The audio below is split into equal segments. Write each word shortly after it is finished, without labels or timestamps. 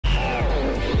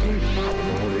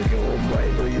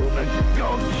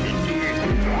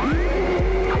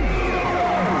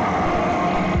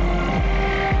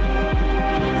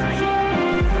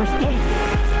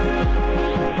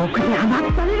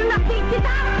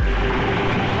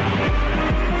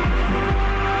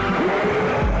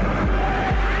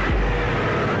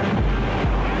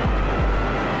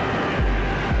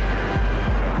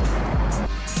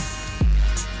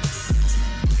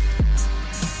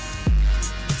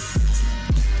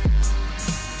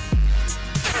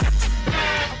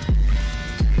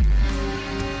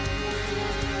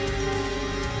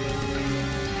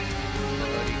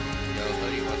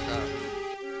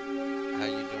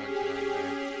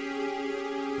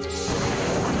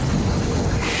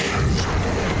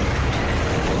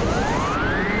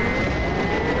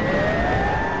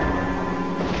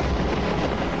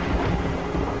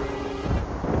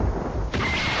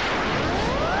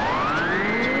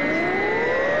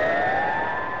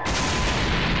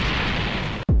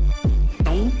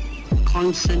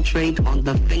concentrate on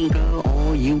the finger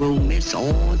or you will miss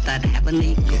all that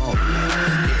heavenly glory.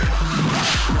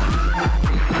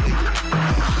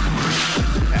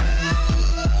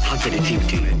 How did it feel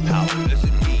to you? Powerless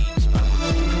it means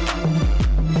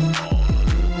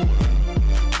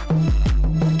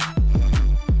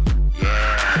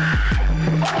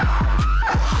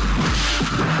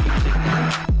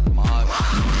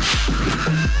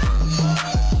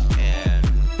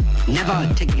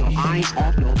Never take your eyes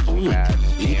off your opponent,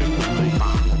 even when you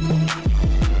bound.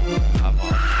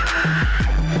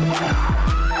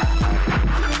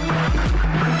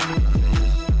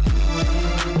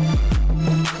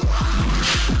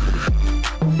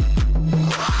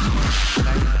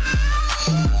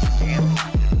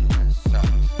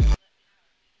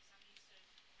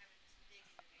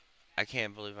 I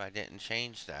can't believe I didn't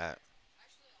change that.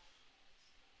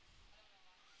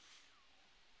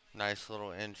 Nice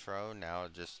little intro. Now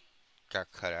it just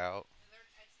got cut out.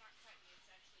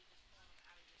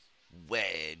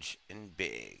 Wedge and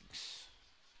Biggs.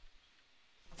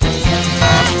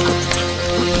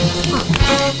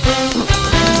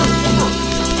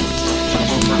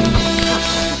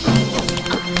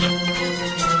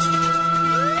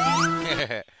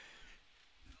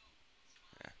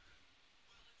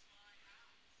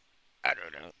 I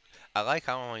don't know. I like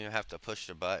how I don't even have to push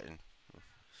the button.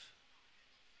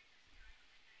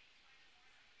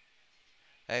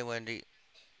 Hey, Wendy.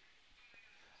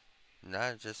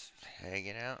 Not just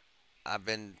hanging out. I've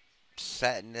been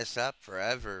setting this up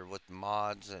forever with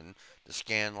mods and the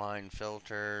scanline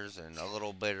filters and a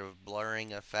little bit of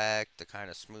blurring effect to kind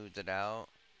of smooth it out.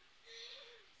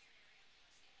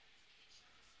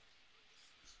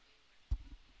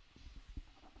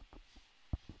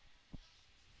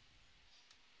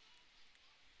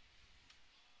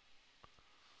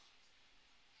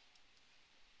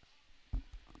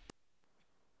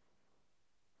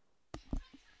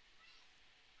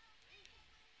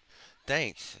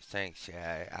 Thanks.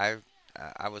 Yeah,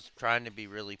 I was trying to be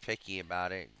really picky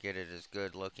about it, get it as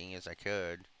good looking as I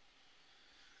could.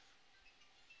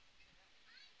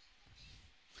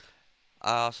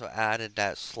 I also added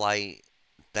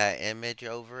that image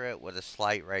over it with a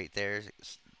slight right there.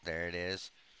 There it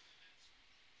is.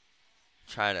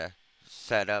 Trying to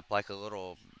set up like a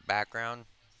little background.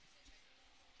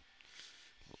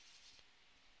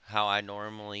 How I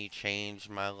normally change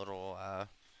my little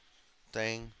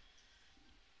thing.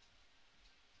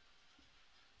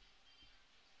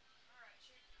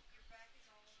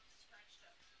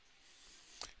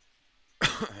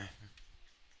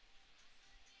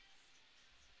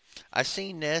 I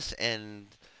seen this and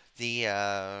the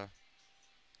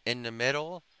in the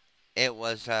middle it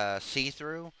was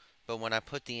see-through, but when I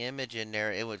put the image in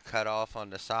there, it would cut off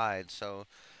on the side. So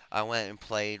I went and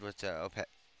played with the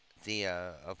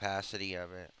opacity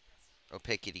of it,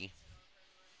 opacity,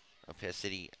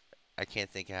 opacity. I can't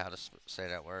think of how to say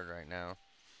that word right now.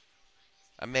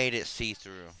 I made it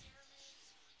see-through,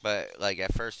 but like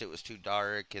at first it was too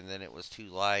dark, and then it was too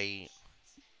light,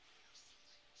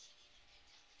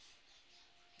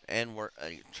 and we're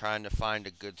trying to find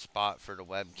a good spot for the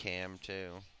webcam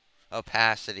too.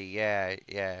 Opacity, yeah,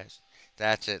 yeah,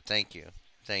 that's it. Thank you.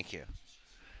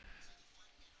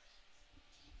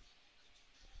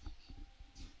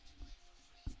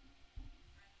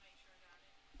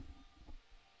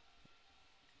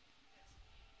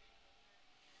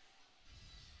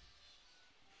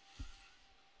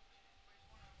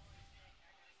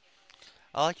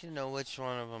 I like to know which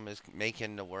one of them is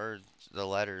making the words, the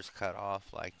letters cut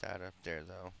off like that up there,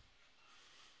 though.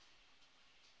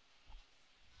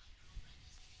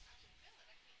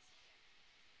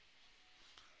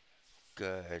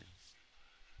 Good,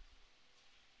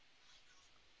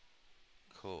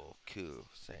 cool.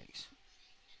 Thanks.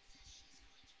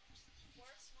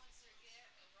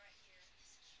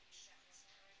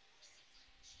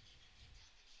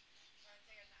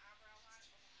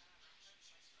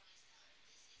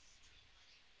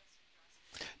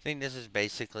 I think this is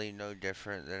basically no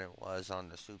different than it was on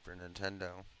the Super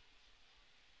Nintendo.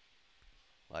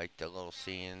 Like the little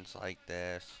scenes like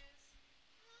this.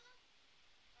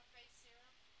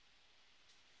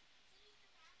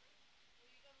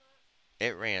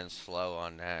 It ran slow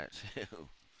on that too,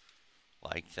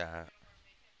 like that.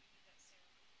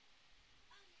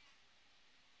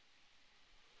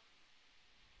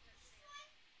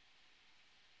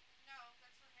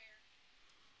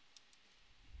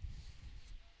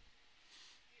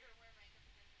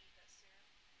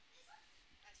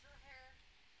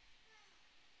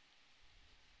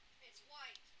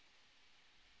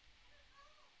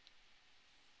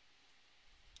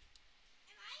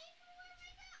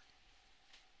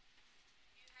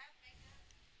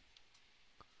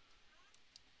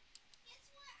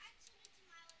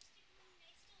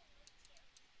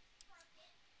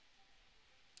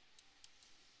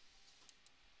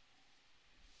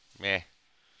 Yeah,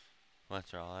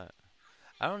 what's all that?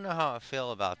 I don't know how I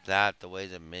feel about that, the way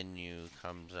the menu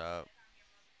comes up.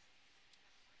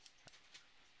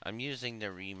 I'm using the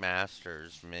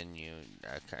remasters menu.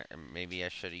 Maybe I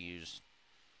should have used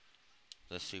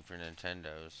the Super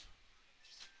Nintendo's.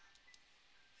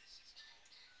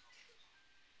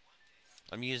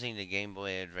 I'm using the Game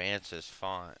Boy Advance's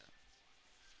font.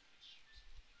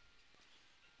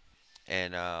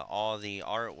 And all the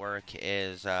artwork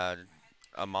is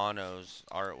Amano's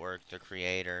artwork, the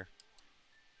creator.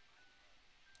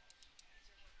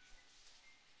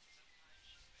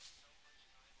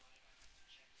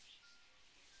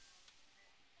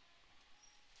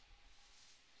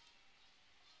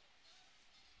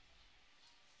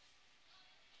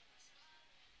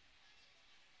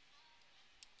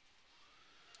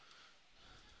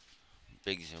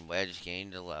 Biggs and Wedge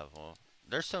gained a level.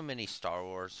 There's so many Star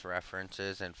Wars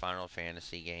references and Final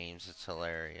Fantasy games, it's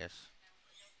hilarious.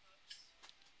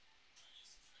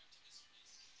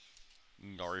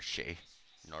 Narshe.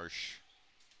 Narsh.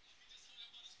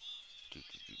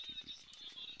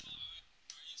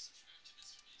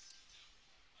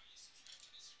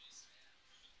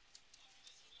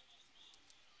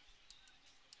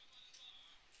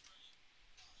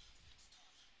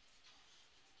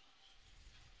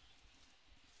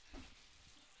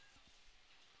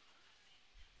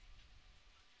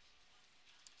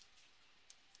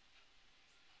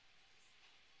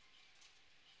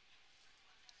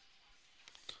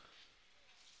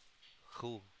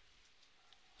 Cool.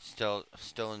 Still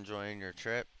enjoying your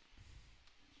trip?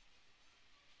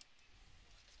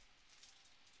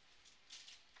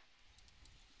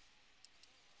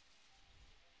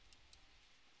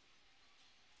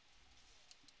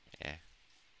 Yeah.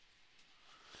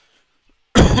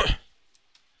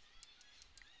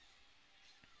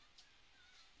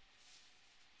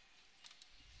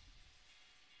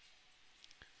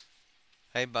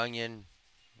 Hey Bunyan,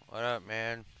 what up,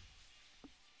 man?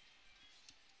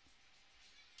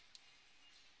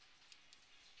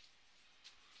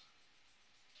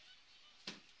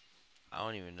 I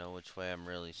don't even know which way I'm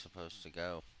really supposed to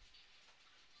go.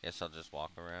 Guess I'll just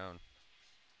walk around.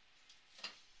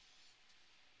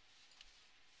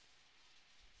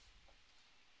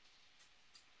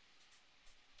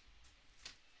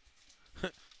 I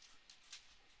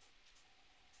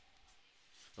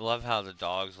love how the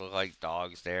dogs look like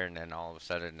dogs there, and then all of a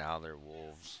sudden now they're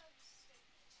wolves.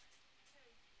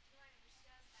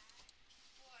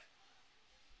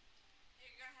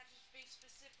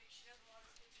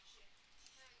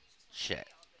 Shit.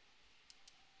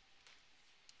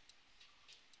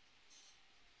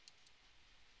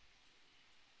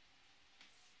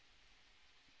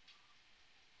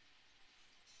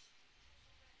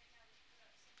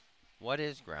 What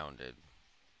is grounded?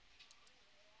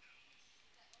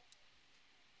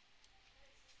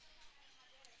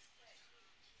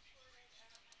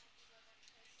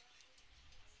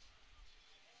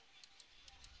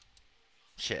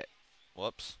 Shit.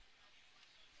 Whoops.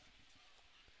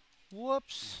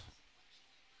 Whoops.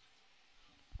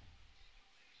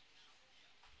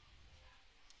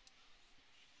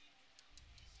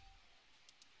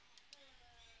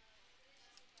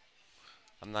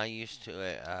 I'm not used to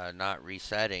it not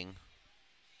resetting.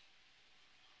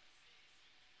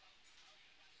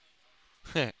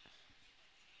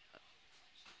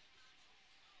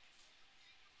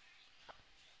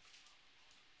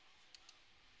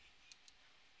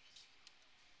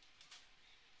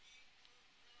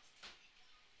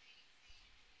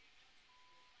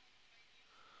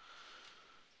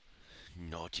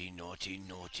 Naughty, naughty,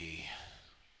 naughty.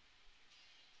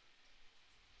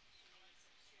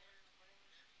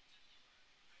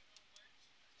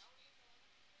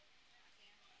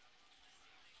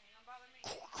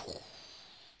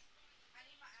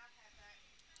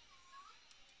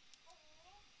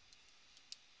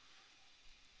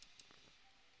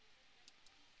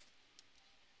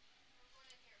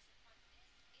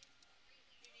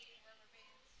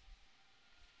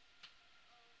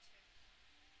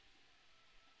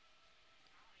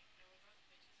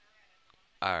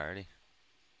 Alrighty.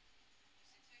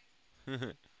 Can't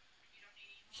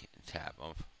tap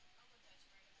them.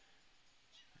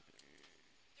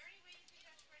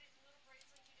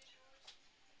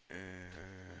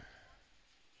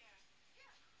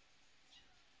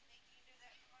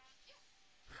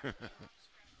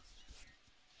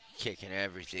 Kicking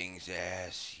everything's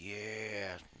ass.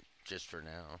 Yeah. Just for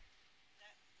now.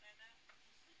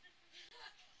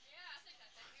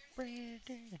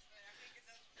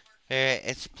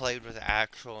 It's played with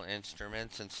actual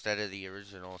instruments instead of the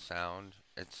original sound.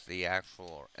 It's the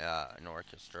actual an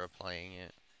orchestra playing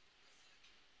it.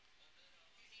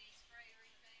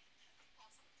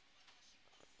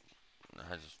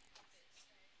 I just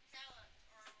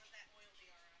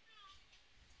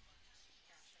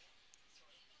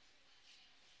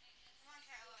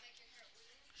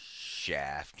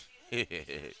shaft.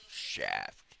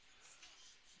 Shaft.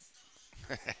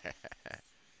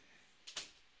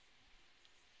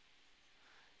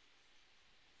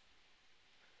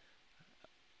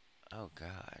 Oh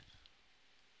God.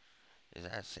 Is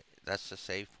that that's the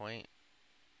save point?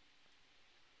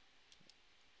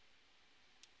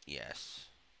 Yes.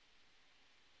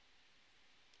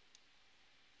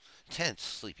 10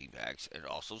 sleeping bags and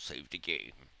also save the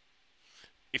game.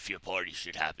 If your party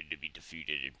should happen to be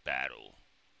defeated in battle.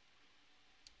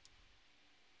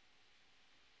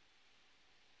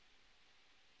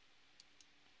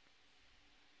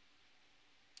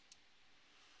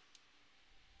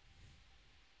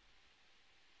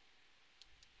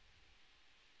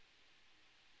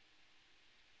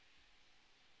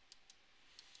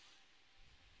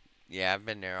 Yeah, I've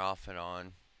been there off and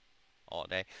on all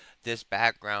day. This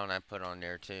background I put on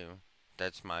there too.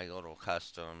 That's my little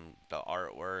custom, the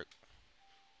artwork.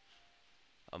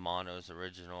 Amano's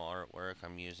original artwork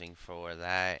I'm using for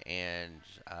that and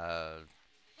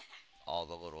all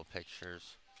the little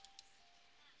pictures.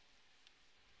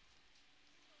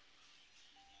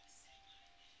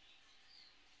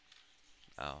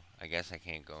 Oh, I guess I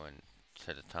can't go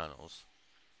into the tunnels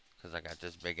because I got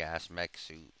this big ass mech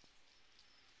suit.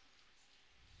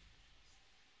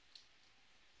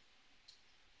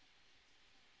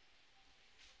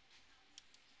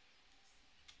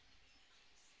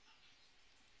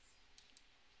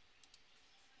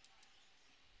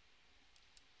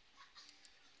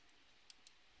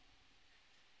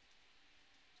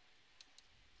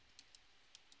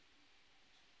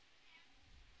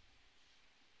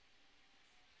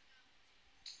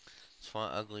 It's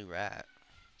one ugly rat.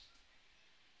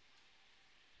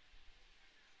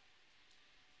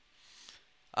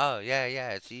 Oh, yeah, yeah,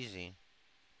 it's easy.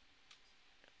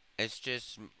 It's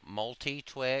just multi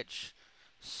Twitch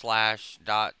slash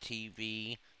dot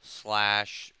TV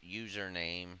slash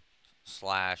username.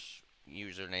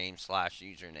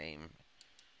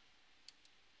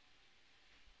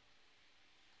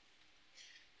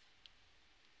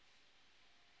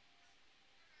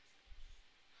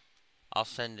 I'll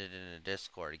send it in a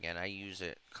Discord again. I use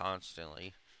it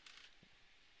constantly.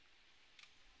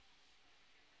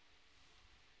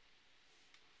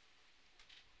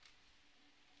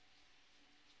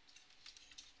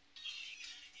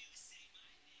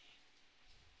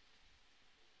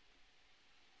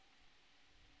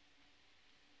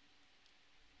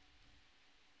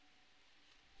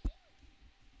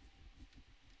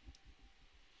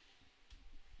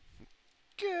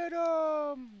 Get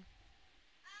 'em!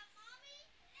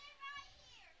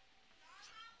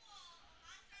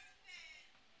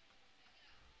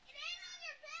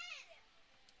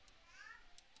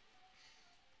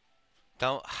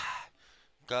 Don't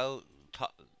go.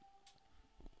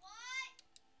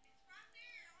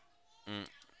 Mm.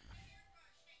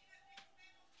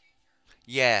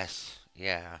 Yes.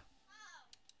 Yeah.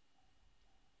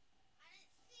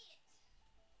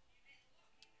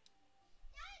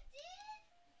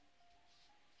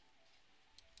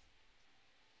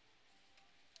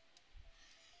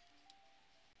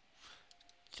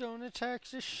 Don't attack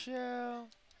the shell.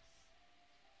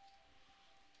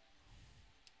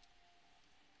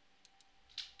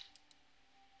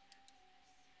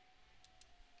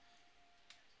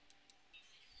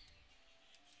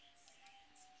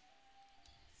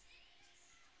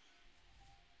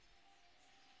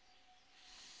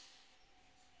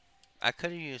 I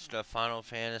could have used a Final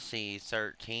Fantasy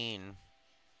 13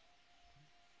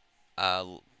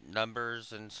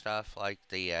 numbers and stuff like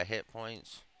the hit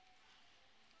points.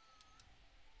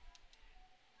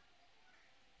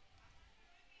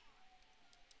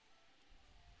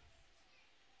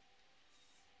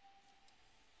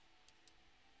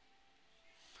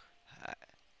 Uh,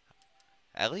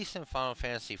 At least in Final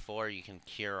Fantasy 4, you can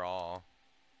cure all.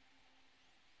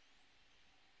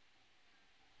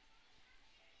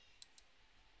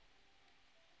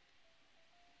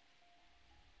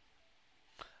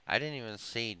 I didn't even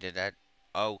see. Did that?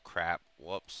 Oh crap!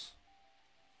 Whoops.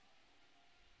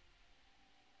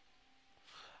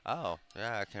 Oh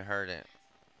yeah, I can heard it.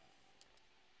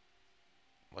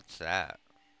 What's that?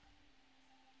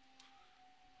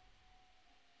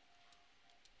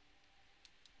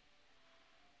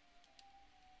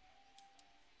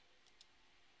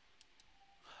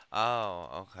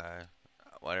 Oh, okay.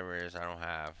 Whatever it is, I don't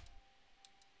have.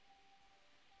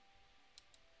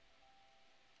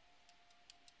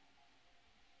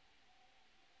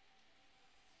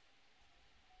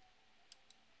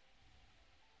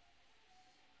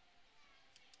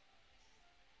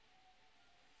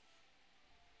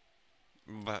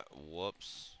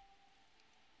 Whoops.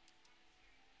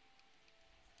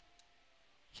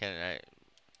 Can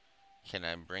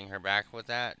I bring her back with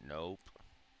that? Nope.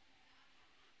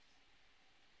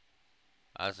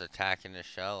 I was attacking the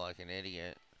shell like an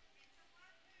idiot.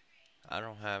 I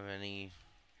don't have any.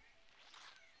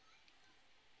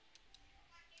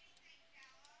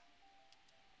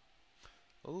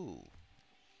 Ooh.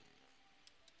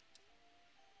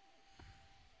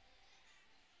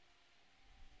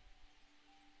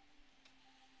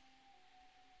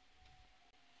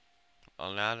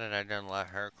 Well, now that I done let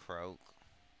her croak.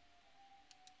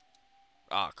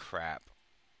 Aw, oh, crap.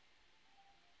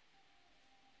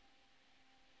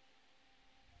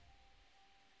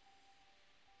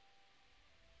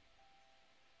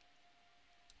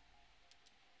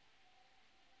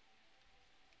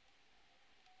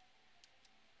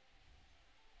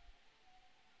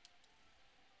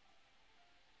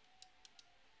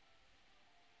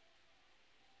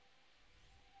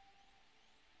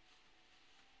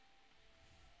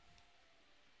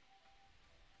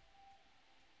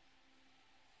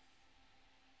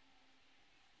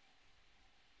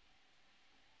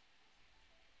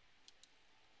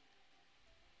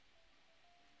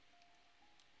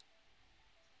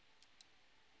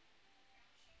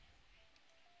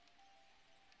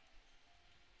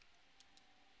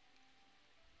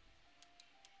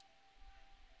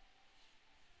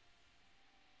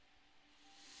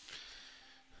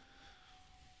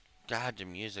 God, the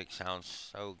music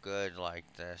sounds so good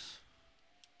like this.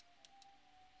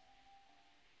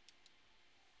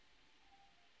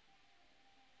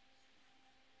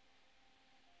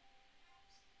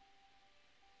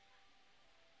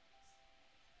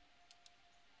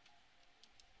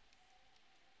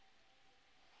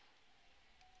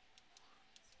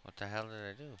 What the hell did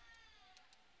I do?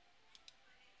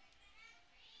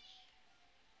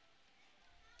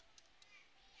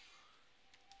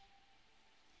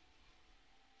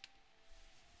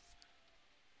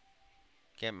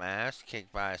 Get my ass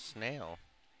kicked by a snail.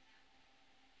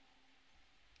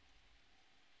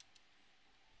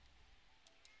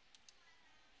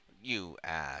 You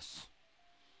ass.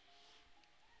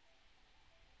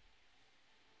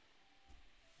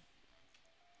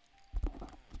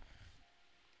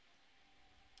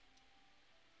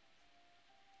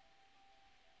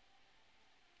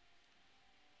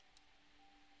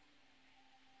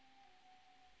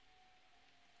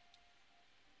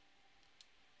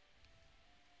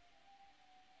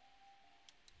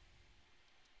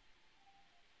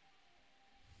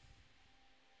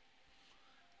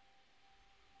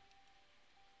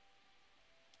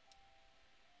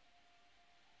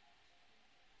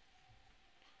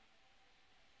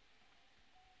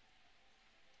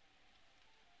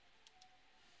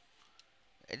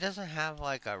 It doesn't have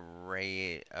like a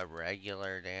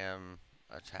regular damn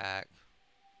attack.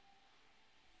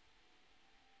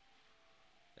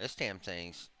 This damn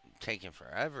thing's taking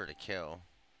forever to kill.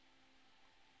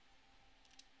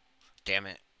 Damn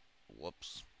it.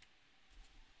 Whoops.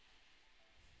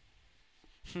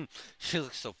 She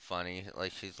looks so funny,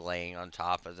 like she's laying on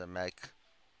top of the mech.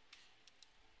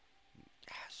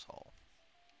 Asshole.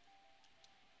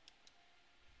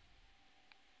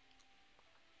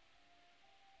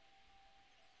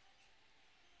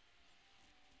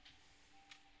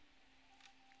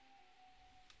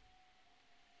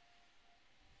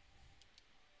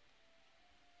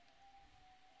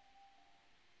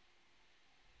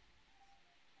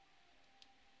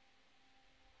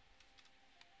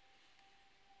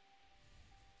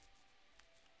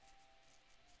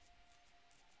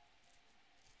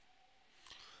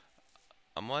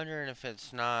 I'm wondering if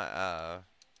it's not,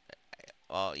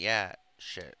 well, yeah,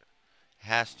 shit. It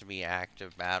has to be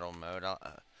active battle mode.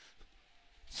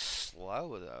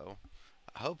 Slow, though.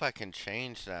 I hope I can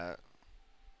change that.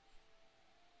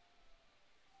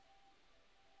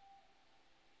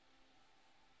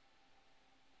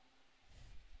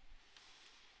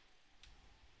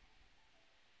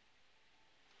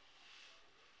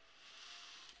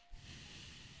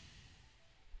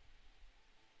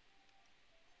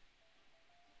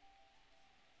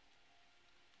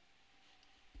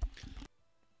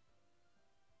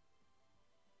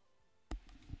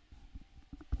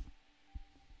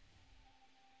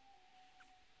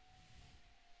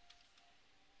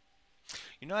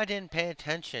 You know, I didn't pay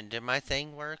attention. Did my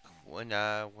thing work when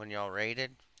y'all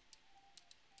raided?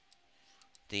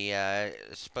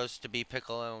 It's supposed to be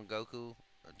Piccolo and Goku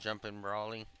jumping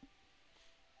brawling.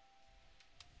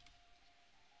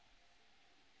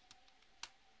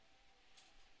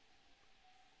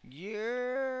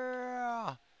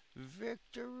 Yeah!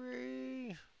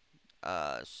 Victory!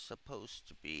 Supposed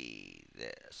to be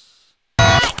this.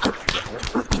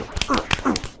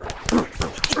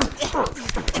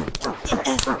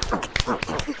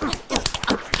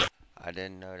 I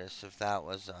didn't notice if that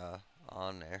was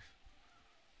on there.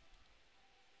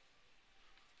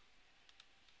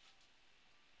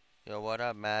 Yo, what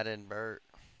up, Matt and Bert?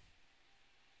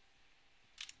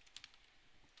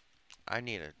 I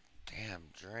need a damn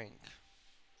drink.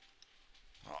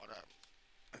 Hold up.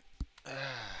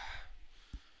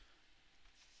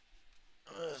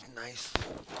 It's nice,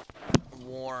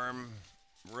 warm,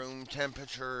 room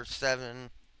temperature, 7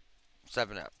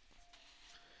 up.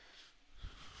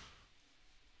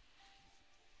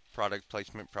 Product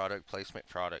placement, product placement,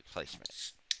 product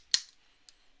placement.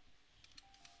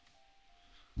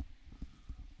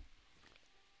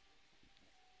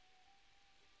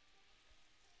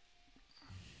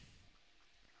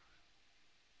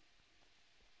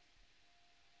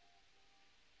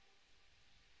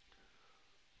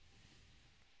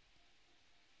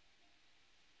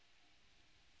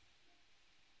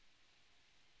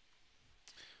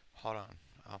 Hold on.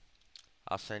 I'll,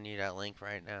 I'll send you that link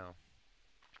right now.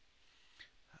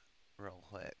 Real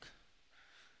quick.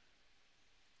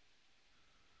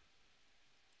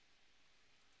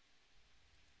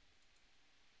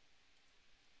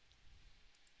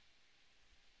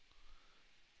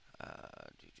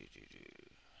 Do, do, do, do.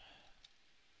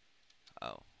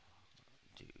 Oh.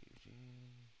 Do, do.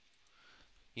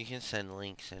 You can send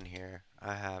links in here.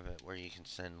 I have it where you can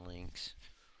send links.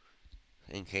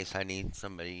 In case I need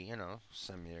somebody,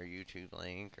 send me their YouTube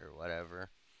link or whatever.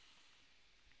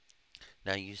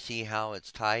 Now you see how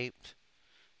it's typed?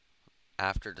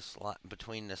 After the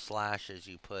between the slashes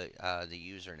you put the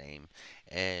username,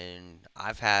 and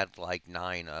I've had like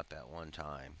 9 up at one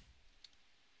time.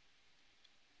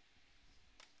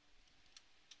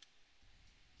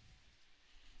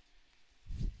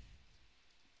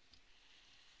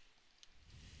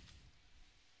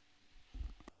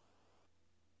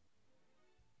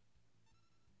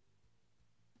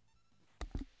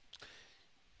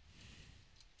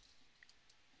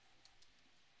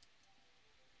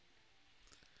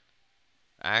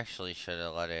 I actually should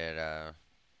have let it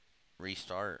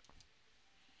restart.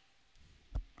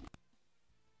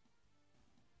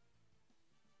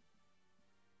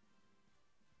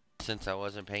 Since I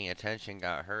wasn't paying attention,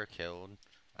 got her killed.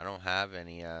 I don't have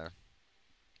any yeah,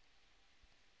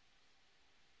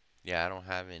 I don't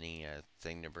have any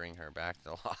thing to bring her back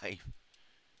to life.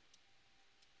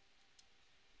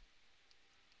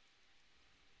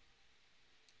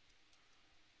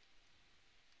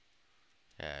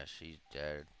 Yeah, she's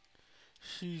dead.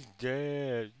 She's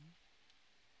dead.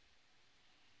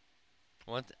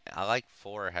 I like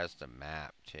 4 has the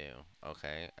map too.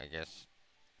 Okay, I guess.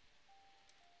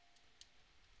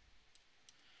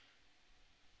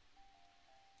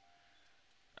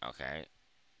 Okay.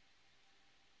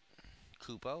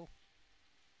 Kupo?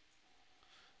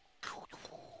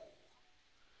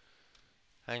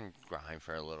 I can grind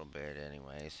for a little bit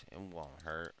anyways. It won't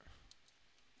hurt.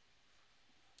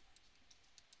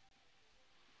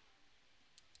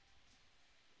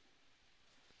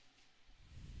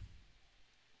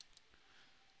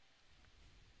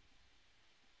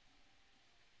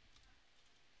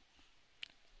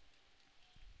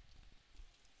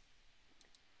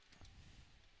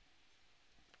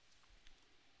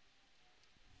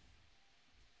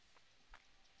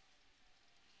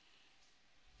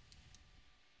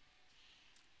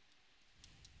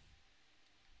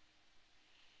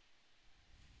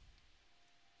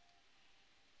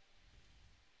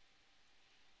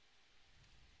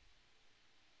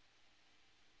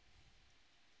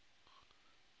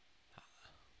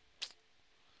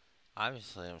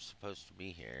 Obviously, I'm supposed to be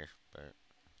here, but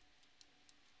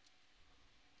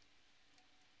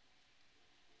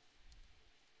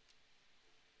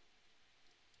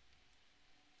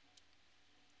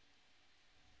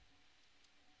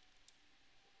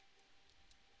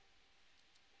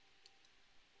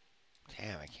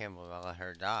damn, I can't believe I let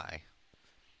her die.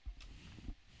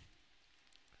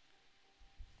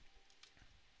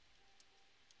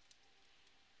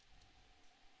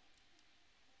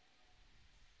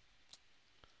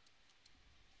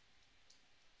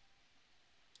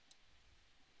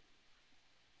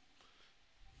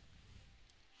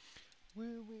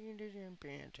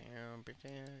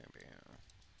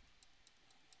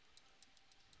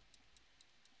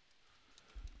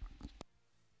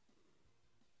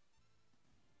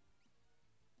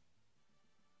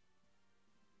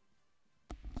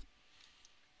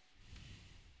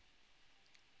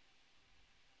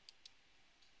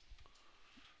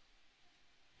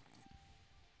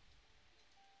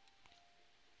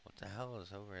 What the hell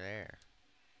is over there?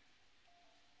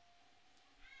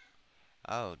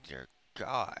 Oh, dear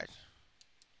God.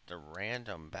 The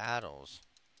random battles.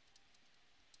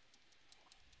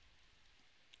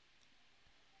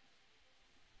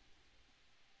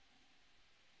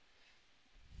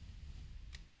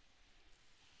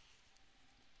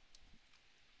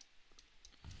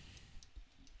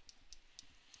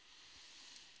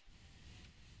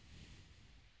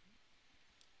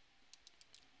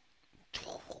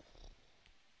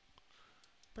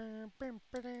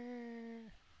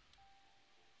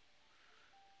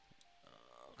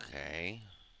 Okay.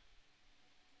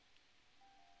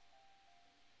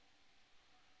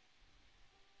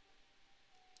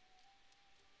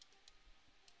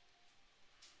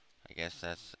 I guess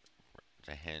that's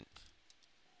the hint.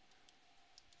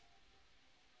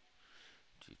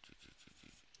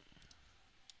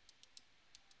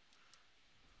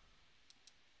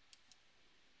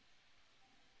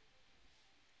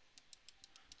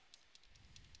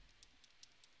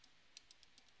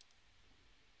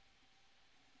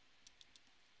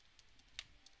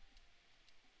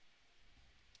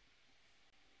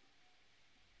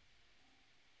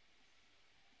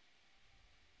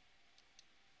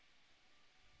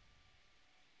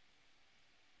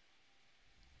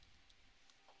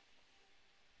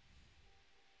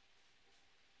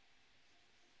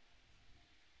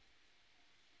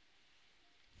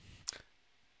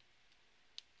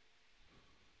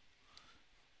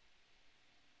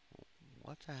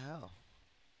 What the hell?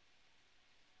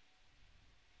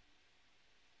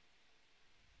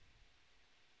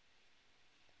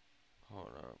 Hold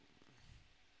up.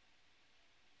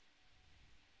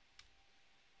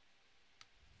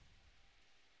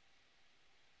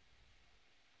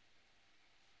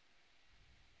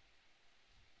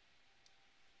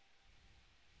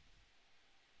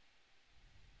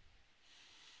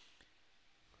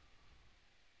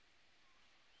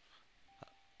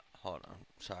 Hold on.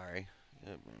 Sorry.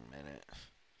 Give me a minute.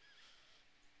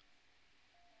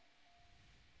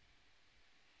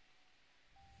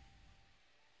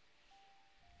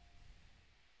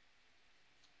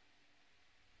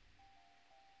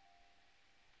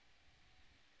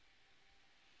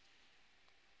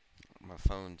 My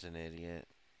phone's an idiot.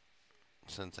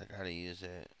 Since I gotta use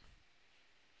it.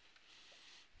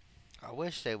 I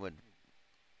wish they would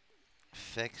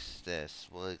fix this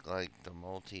with like the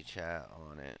multi-chat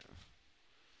on it.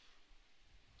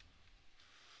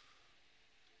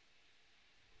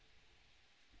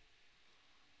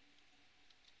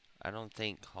 I don't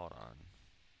think. Hold on.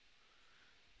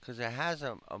 Because it has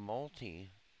a multi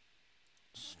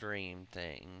stream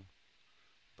thing,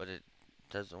 but it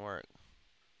doesn't work.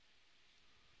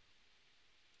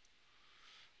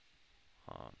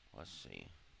 Hold on. Let's see.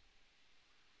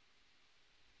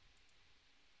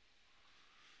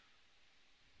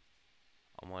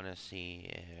 I want to see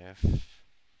if.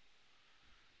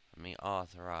 Let me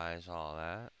authorize all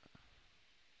that.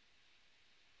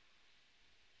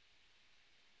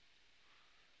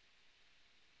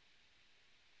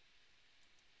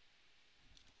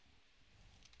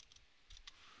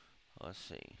 Let's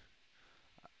see.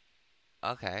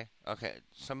 Okay. Okay.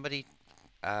 Somebody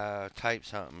type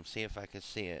something. See if I can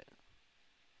see it.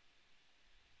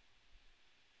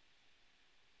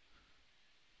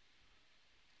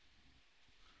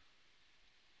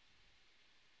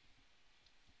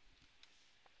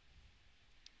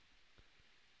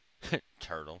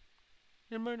 Turtle.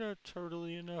 Am I not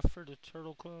turtly enough for the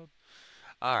Turtle Club?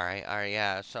 Alright,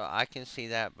 yeah, so I can see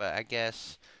that, but I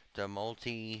guess the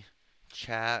multi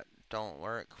chat don't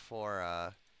work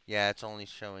for, yeah, it's only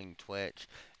showing Twitch.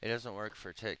 It doesn't work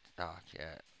for TikTok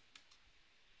yet.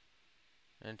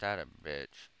 Ain't that a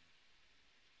bitch?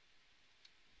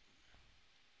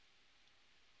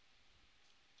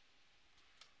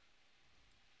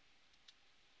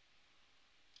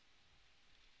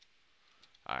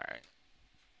 Alright,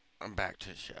 I'm back to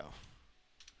the show.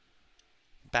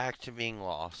 Back to being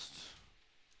lost.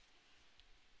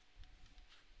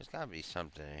 There's gotta be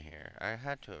something in here. I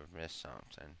had to have missed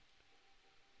something.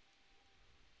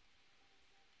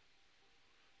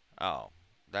 Oh,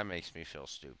 that makes me feel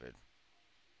stupid.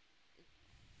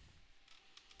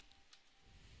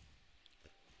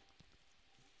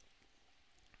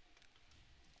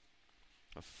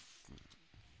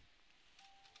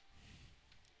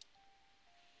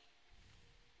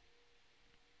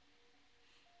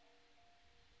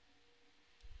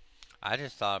 I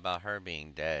just thought about her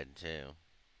being dead, too.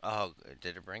 Oh,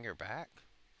 did it bring her back?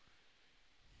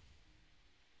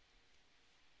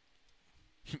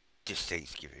 This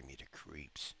thing's giving me the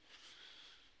creeps.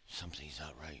 Something's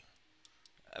not right.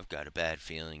 I've got a bad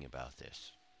feeling about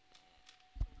this.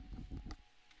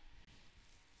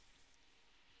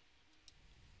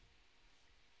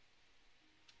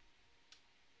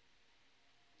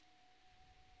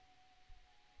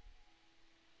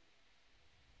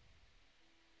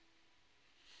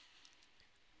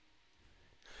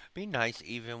 Be nice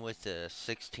even with the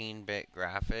 16-bit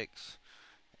graphics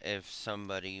if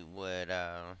somebody would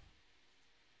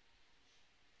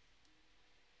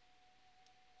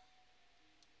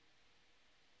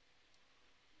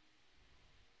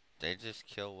they just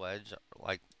kill Wedge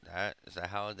like that. Is that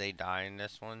how they die in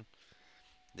this one?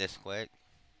 This quick?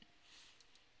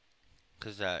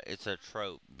 Cuz it's a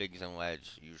trope. Biggs and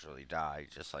Wedge usually die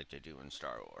just like they do in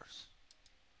Star Wars.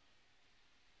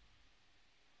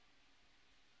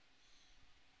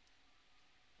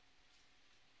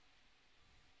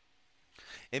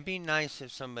 It'd be nice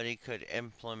if somebody could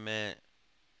implement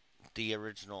the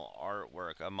original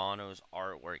artwork, Amano's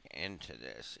artwork into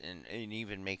this and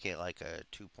even make it like a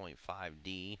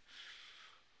 2.5D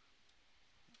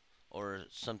or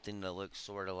something that looks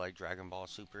sort of like Dragon Ball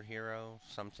Superhero,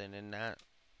 something in that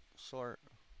sort.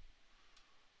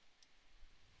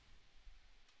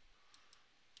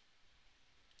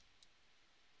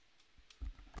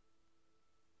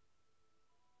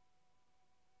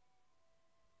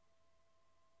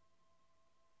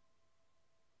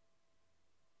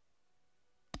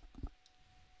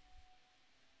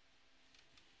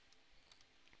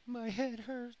 My head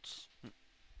hurts.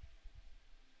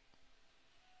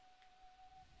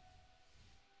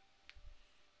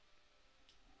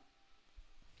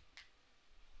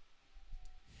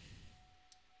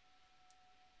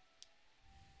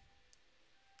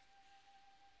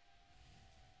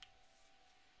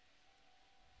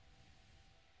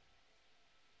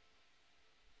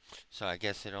 So I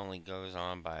guess it only goes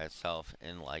on by itself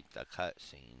in like the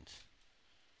cutscenes.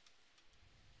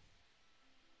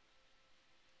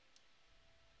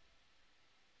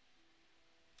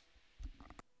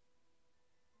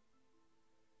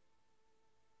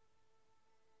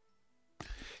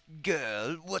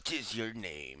 Girl, what is your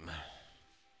name?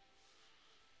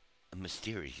 A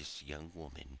mysterious young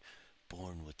woman,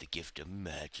 born with the gift of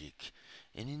magic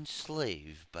and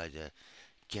enslaved by the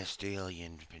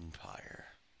Gastalian Empire.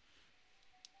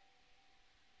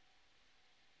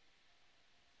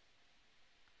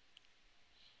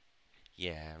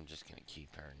 Yeah, I'm just gonna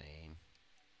keep her name.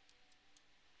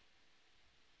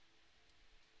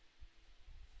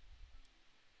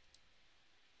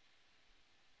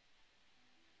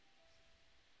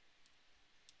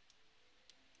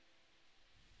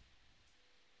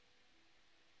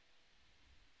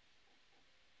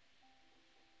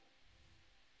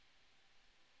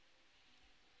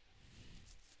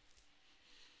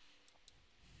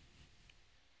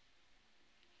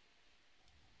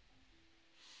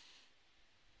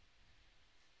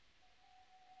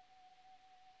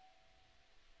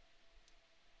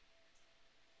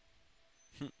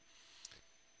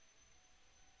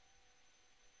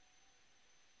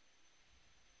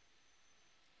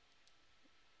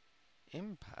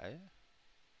 Empire?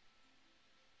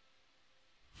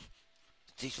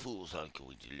 These fools aren't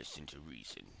going to listen to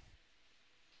reason.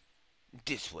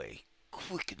 This way,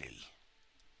 quickly.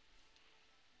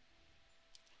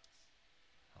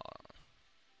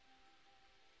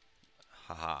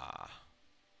 Haha.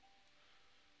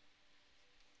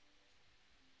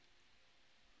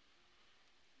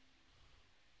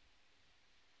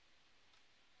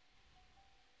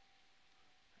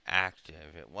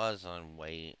 Active. It was on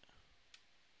wait.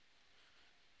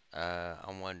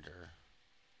 I wonder.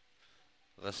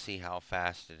 Let's see how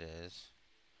fast it is.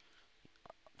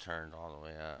 Turned all the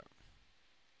way up.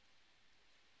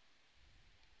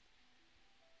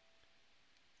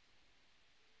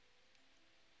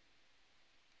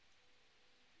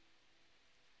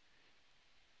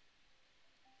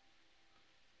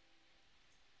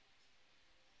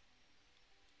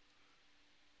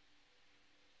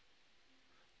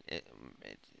 It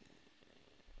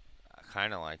I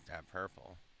kind of like that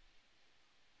purple.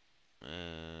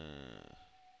 Uh,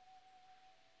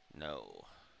 no.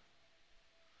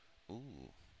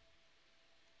 Ooh.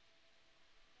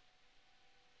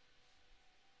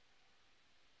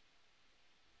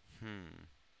 Hmm.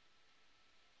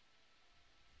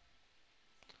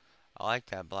 I like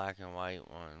that black and white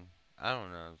one. I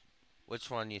don't know. Which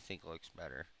one do you think looks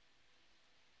better?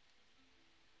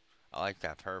 I like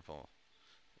that purple.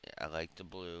 Yeah, I like the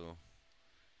blue.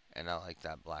 And I like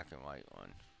that black and white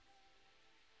one.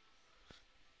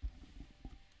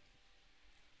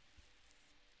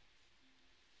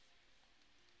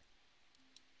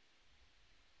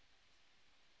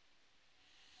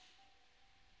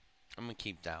 I'm gonna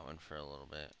keep that one for a little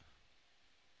bit.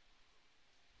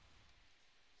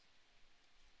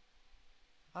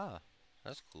 Ah,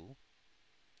 that's cool.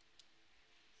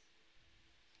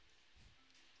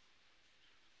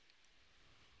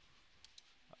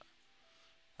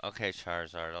 Okay,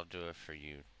 Charizard, I'll do it for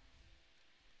you.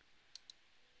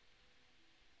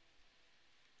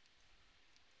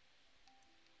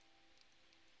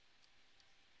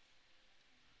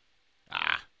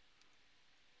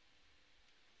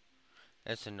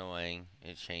 It's annoying.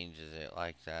 It changes it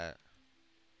like that.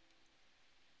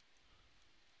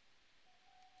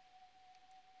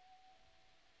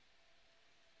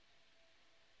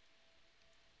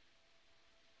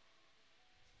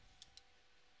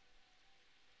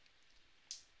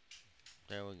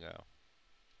 There we go.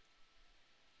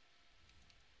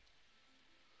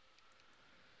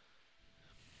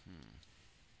 Hmm.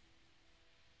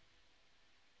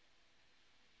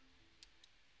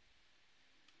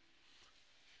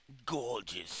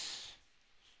 Gorgeous.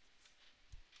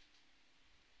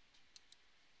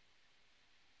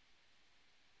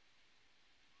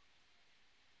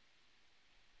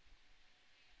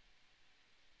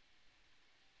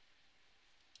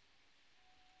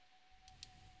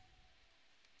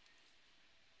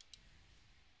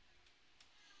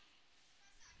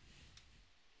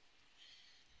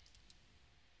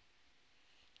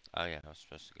 Oh yeah, I was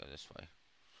supposed to go this way.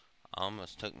 I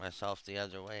almost took myself the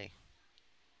other way.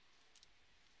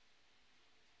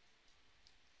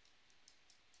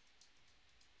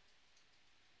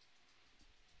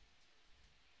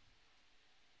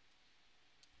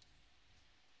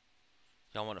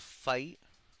 Y'all want to fight?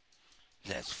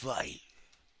 Let's fight.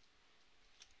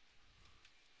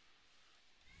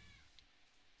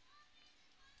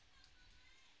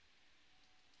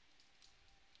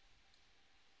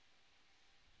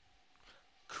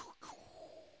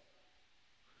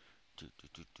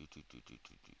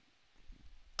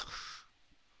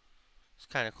 It's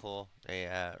kind of cool. They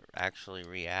actually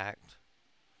react.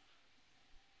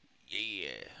 Yeah.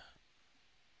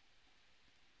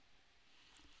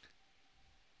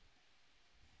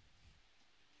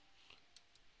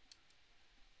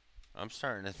 I'm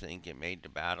starting to think it made the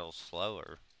battles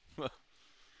slower.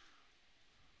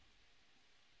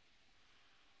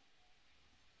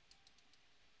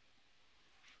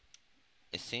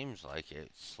 It seems like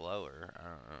it's slower. I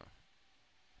don't know.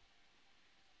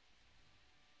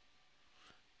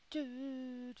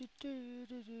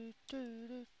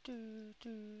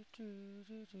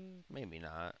 Maybe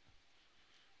not.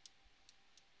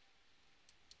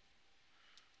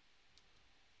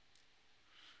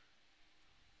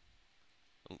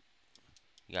 Ooh,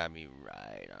 you gotta be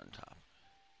right on top.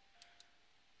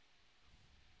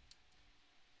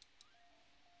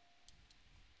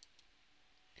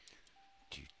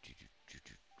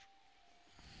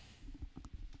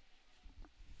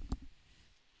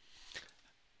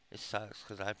 It sucks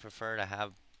because I prefer to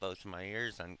have both my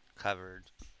ears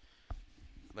uncovered,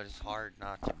 but it's hard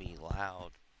not to be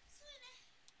loud.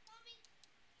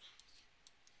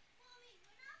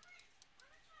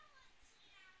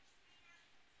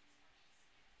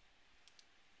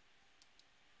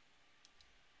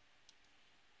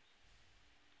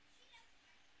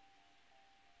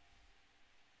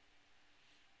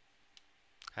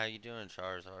 How you doing,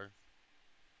 Charizard?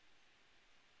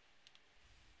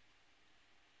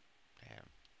 Damn.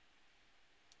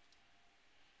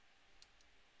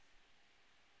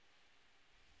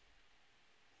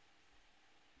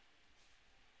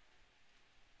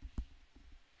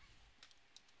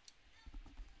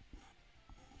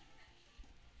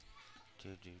 Do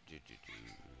do do do do.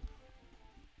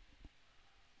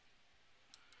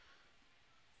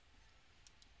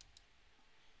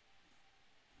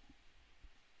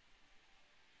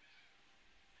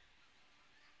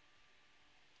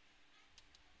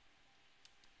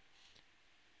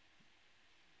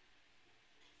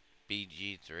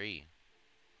 BG3.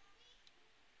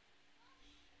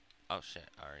 Oh shit,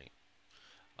 already.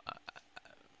 Uh,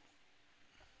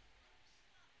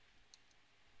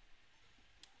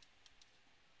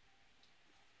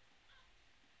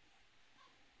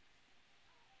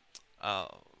 oh,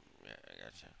 yeah, I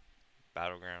gotcha.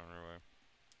 Battleground or whatever.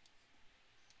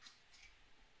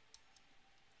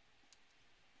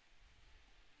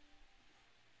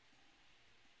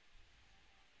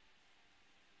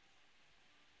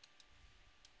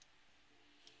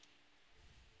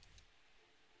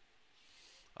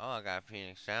 Oh, I got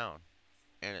Phoenix down.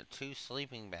 And two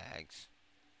sleeping bags.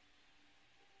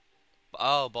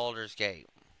 Oh, Boulder's Gate.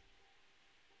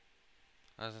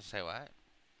 I was gonna say what?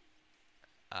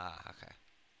 Ah, okay.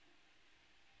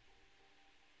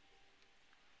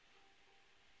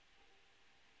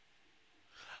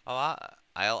 Oh,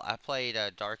 I played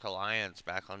Dark Alliance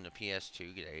back on the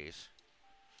PS2 days,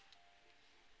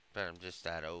 but I'm just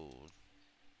that old.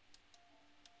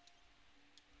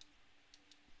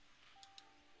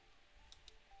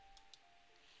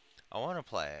 I want to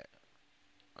play it.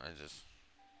 I just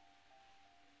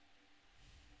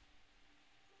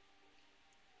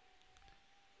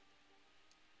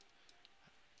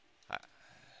I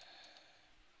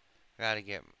gotta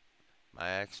get my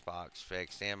Xbox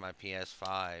fixed and my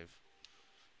PS5,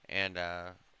 and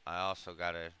I also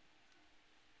gotta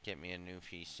get me a new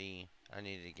PC. I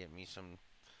need to get me some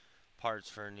parts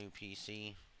for a new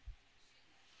PC.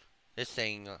 This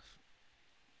thing,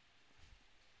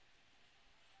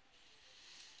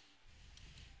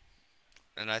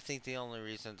 and I think the only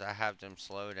reasons I have them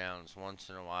slowdowns once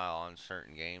in a while on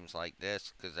certain games like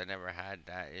this, because I never had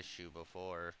that issue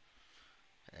before,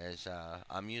 is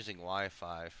I'm using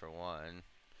Wi-Fi for one,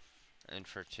 and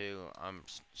for two, I'm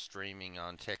streaming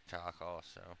on TikTok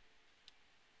also.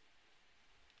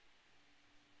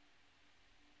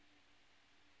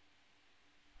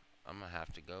 I'm gonna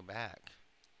have to go back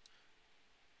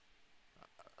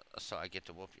so I get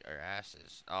to whoop your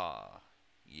asses. Aw,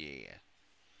 yeah.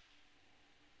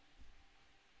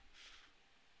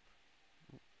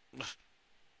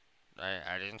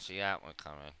 I didn't see that one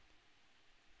coming.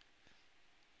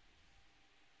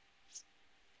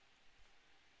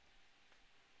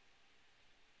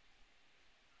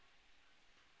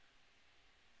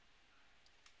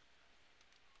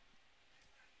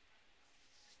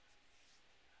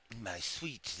 My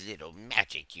sweet little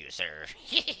magic user.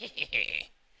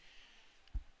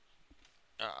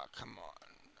 Oh, come on.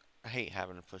 I hate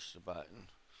having to push the button.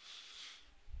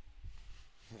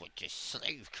 With your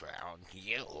slave crown,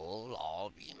 you'll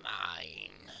all be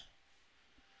mine.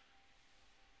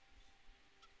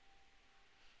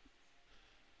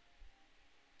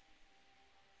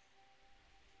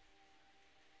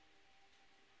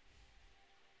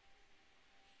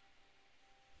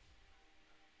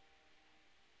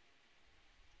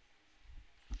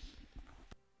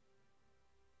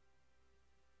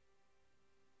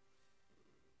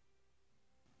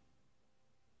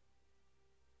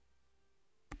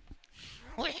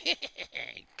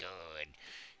 Good,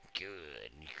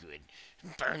 good, good.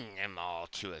 Burn them all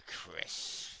to a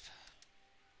crisp.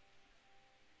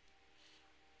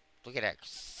 Look at that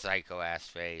psycho ass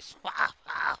face.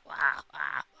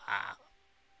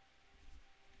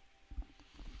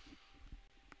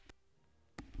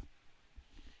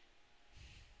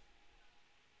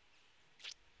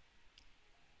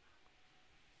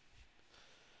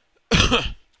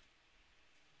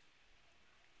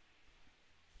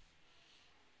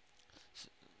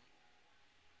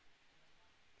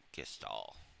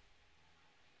 Gestall.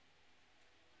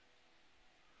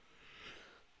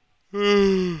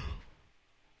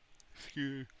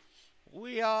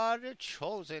 We are the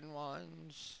chosen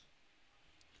ones.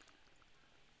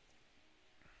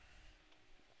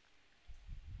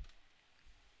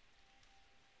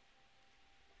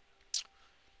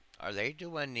 Are they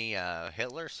doing the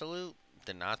Hitler salute?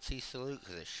 The Nazi salute?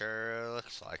 Because it sure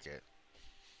looks like it.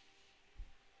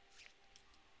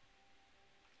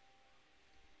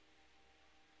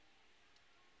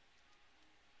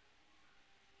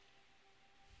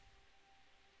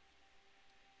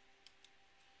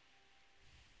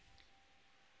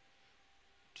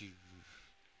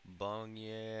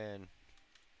 Bunyan.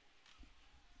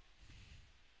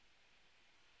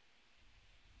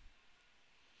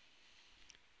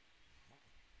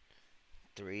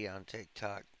 3 on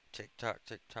TikTok. TikTok,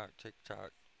 TikTok,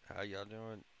 TikTok. How y'all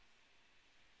doing?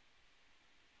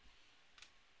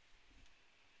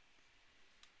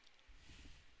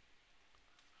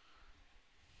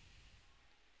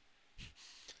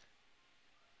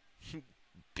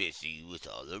 Busy with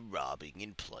all the robbing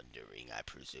and plundering, I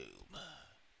presume.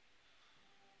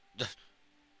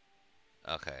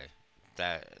 Okay.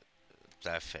 That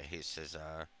that face is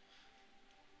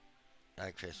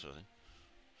like Chris was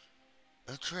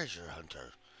a treasure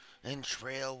hunter and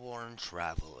trail-worn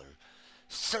traveler,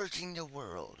 searching the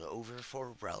world over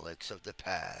for relics of the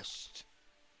past.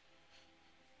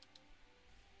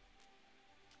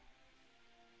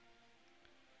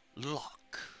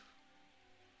 Luck.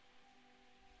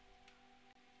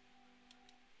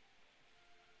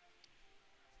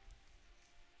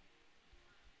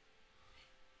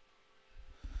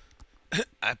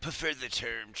 I prefer the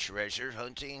term treasure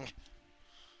hunting.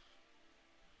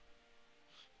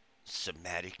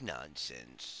 Somatic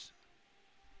nonsense.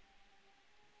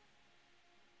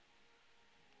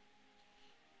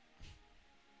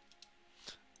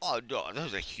 Oh no,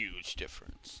 there's a huge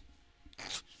difference.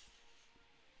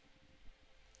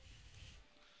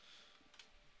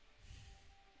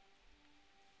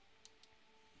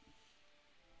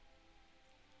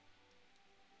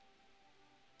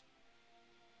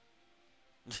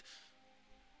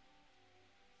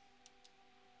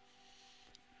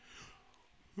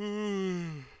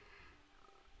 Woo.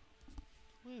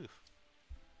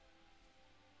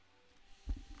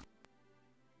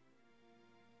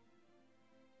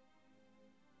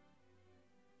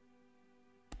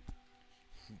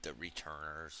 The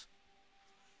returners.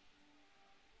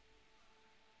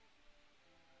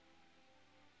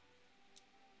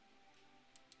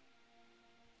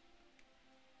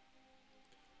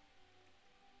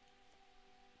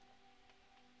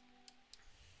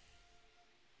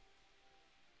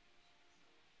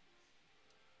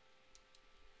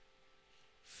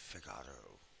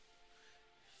 Figaro.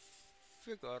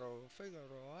 Figaro,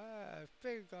 Figaro,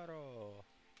 Figaro.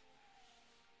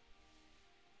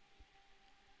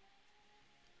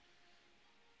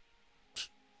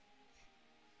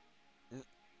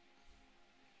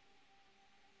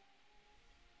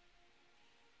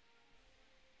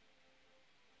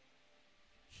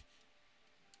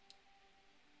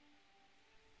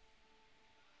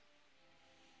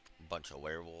 Bunch of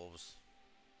werewolves.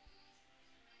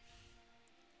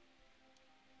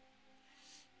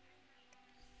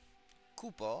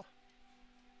 Koopa.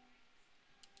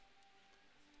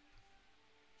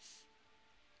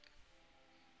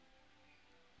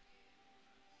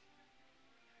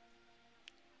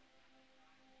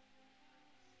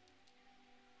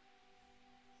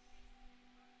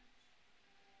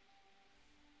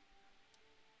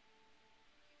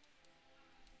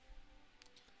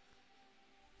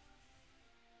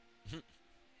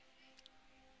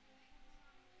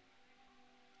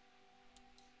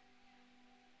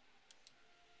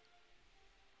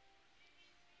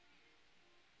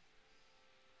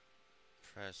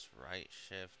 Press right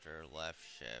shift or left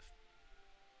shift.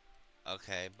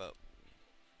 Okay, but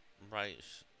right.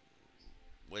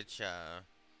 Which,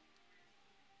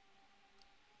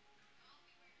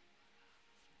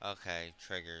 okay,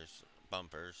 triggers,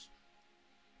 bumpers.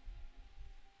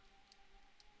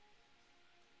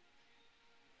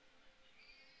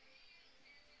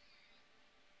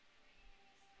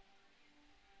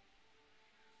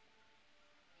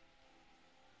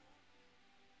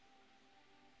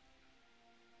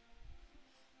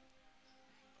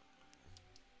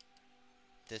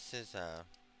 This is,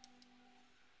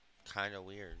 kind of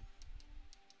weird.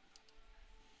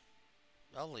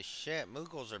 Holy shit,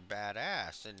 Moogles are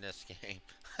badass in this game.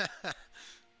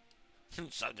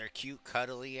 So they're cute,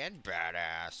 cuddly, and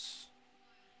badass.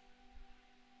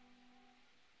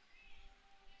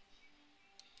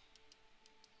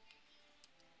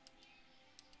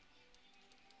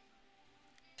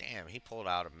 Damn, he pulled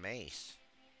out a mace.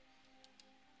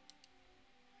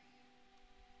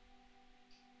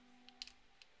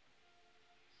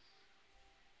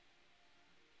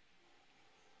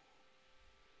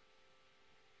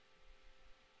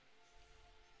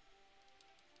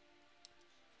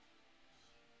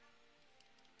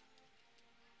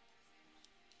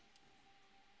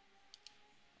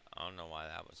 I don't know why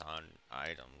that was on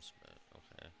items, but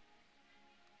okay.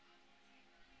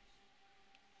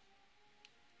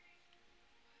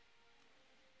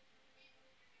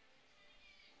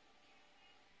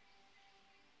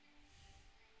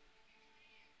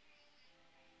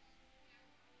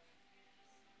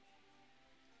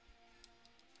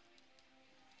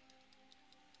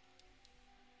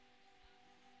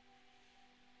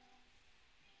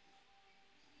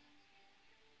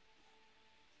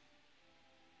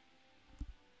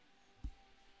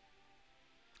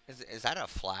 Is that a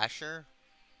flasher?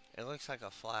 It looks like a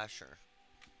flasher.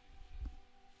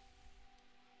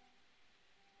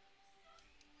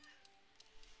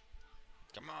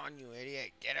 Come on, you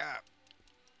idiot. Get up.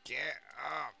 Get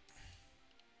up.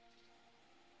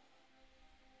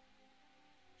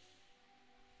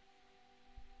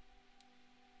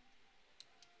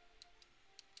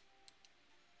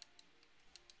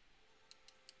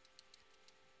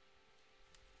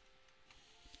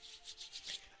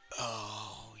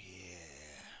 Oh, yeah.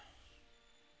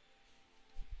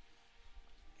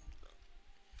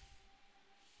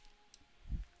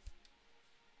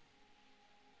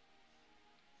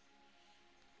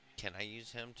 Can I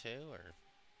use him too, or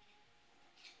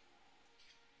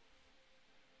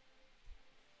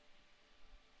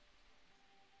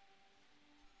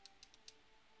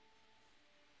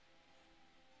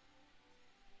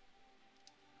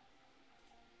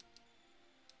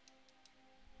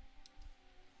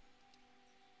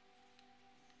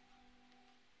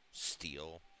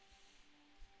steal?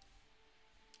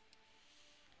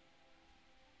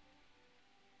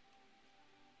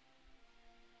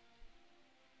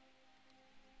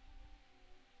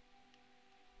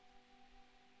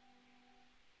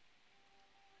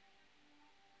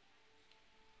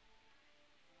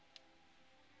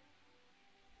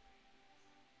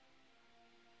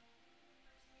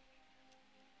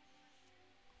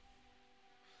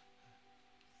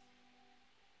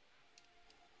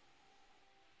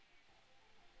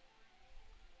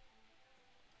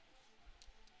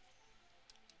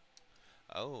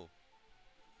 Oh,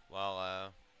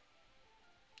 well,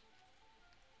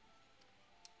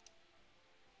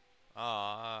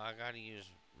 I gotta use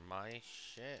my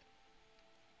shit.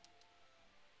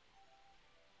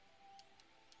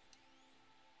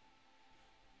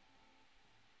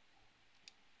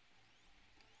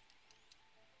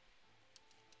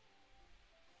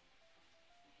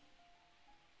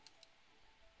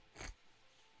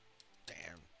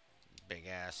 Damn, big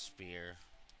ass spear.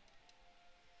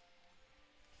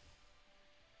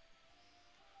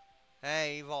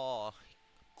 Hey, Evil.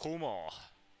 Kuma.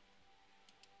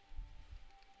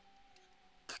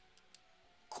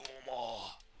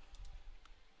 Kuma.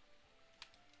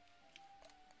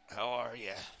 How are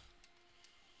ya?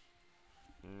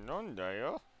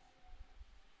 Nanda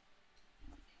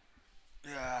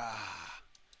Yeah.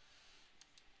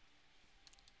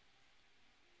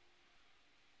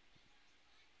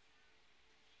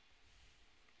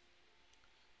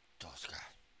 どうすか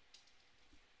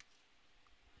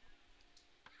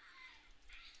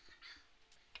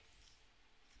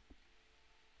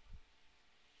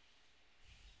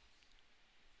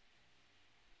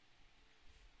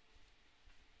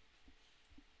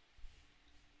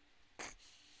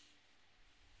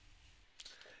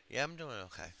Yeah, I'm doing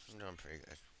okay. I'm doing pretty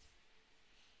good.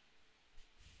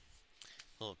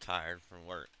 A little tired from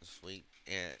work this week,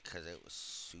 yeah, because it was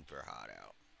super hot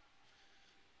out.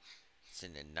 It's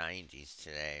in the 90s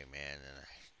today, man, and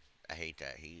I hate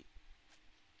that heat.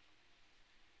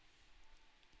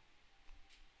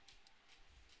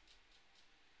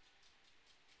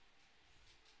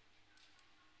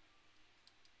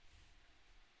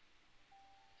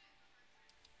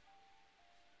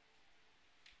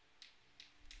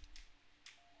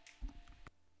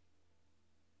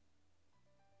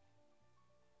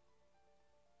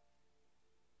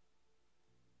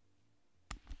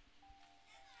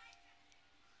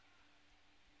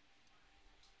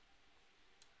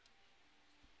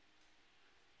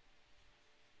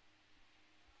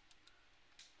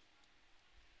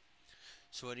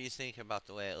 So, what do you think about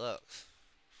the way it looks?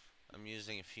 I'm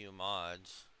using a few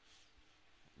mods.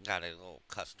 Got it a little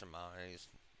customized.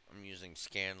 I'm using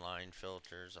scanline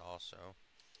filters also,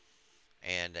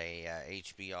 and a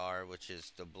HBR, which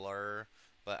is the blur.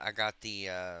 But I got the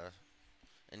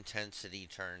intensity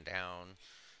turned down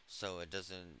so it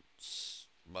doesn't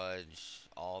smudge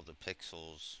all the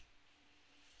pixels.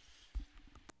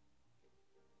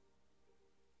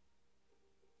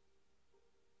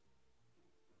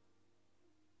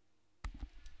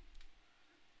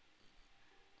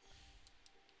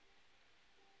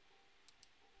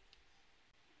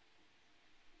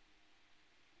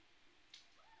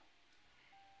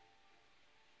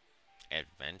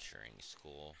 Adventuring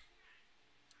school.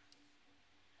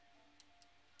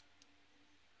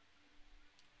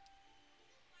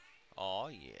 Oh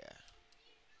yeah.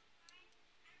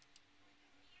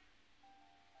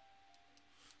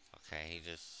 Okay, he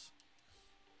just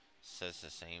says the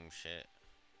same shit.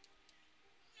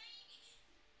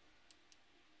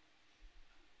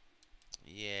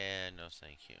 Yeah, no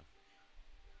thank you.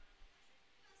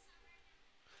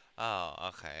 Oh,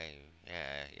 okay.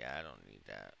 Yeah, yeah, I don't need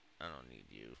that. I don't need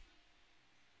you.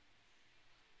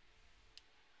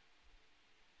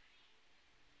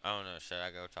 I don't know, should I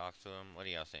go talk to him? What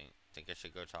do y'all think? Think I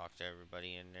should go talk to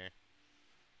everybody in there?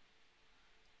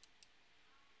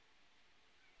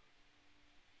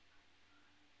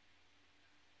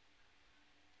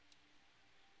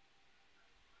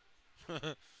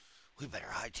 We better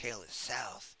hightail it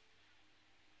south.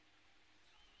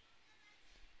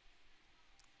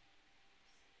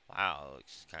 Wow, it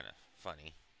looks kind of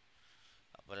funny.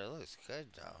 But it looks good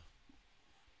though.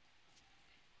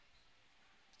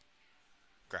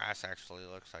 Grass actually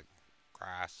looks like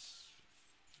grass.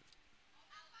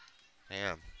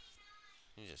 Damn.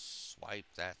 You just swipe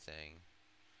that thing.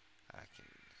 I can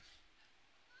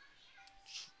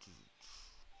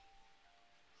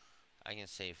I can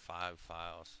save 5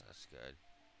 files. That's good.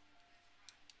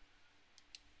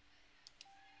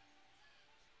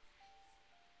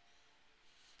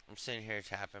 I'm sitting here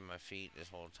tapping my feet this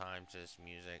whole time to this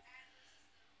music.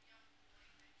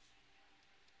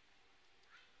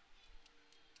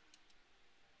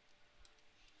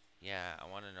 Yeah, I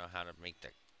want to know how to make the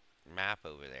map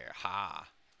over there. Ha!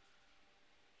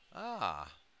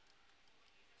 Ah!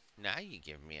 Now you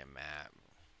give me a map.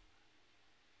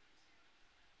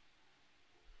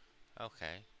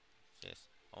 Okay. Just,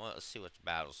 well, let's see what the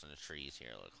battles in the trees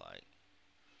here look like.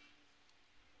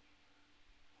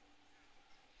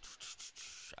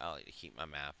 I like to keep my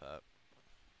map up.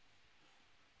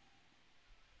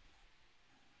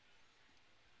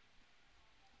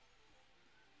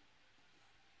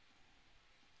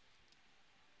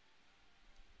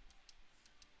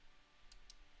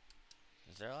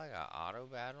 there like an auto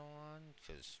battle on?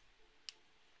 Because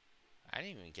I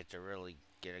didn't even get to really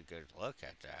get a good look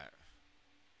at that.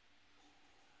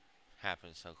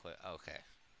 Happened so quick. Okay.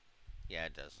 Yeah,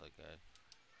 it does look good.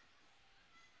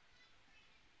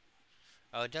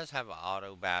 Oh, it does have an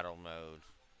auto battle mode.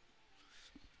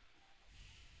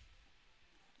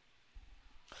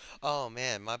 Oh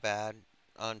man, my bad.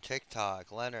 On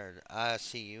TikTok, Leonard, I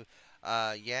see you.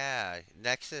 Yeah,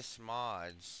 Nexus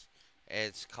Mods.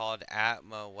 It's called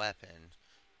Atma Weapon.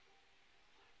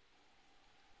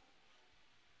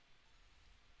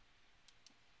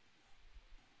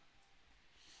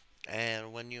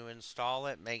 And when you install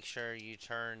it, make sure you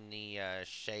turn the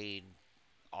shade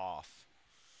off.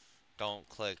 Don't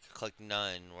click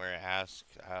none where it asks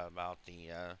about the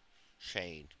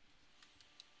shade.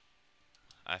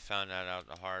 I found that out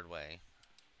the hard way.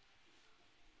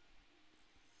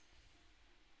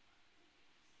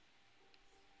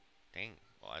 Dang,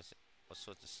 what's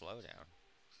with the slowdown?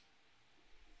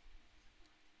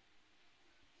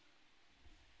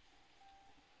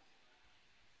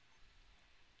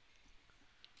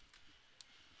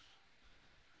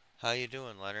 How you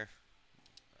doing, Leonard?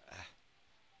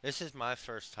 This is my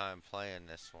first time playing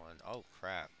this one. Oh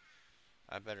crap.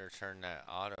 I better turn that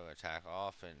auto attack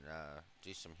off and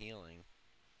do some healing.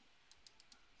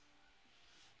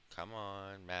 Come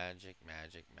on, magic,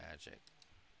 magic, magic.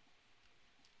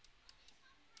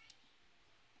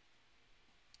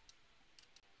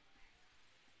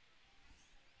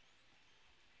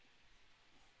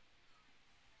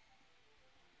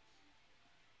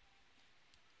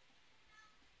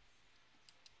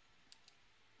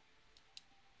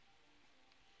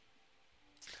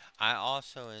 I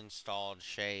also installed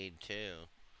Shade too.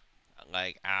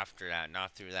 Like after that,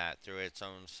 not through that, through its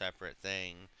own separate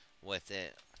thing with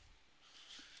it.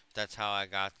 That's how I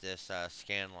got this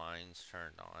scan lines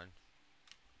turned on.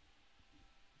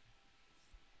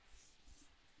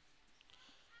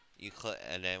 You click,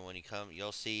 and then when you come,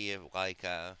 you'll see if like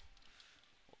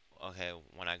okay,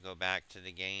 when I go back to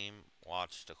the game,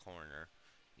 watch the corner.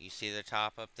 You see the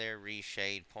top up there,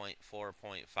 reshade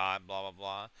 0.4.5, blah blah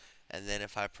blah. And then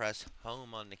if I press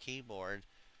home on the keyboard,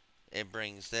 it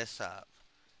brings this up.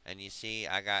 And you see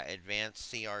I got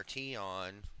advanced CRT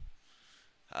on,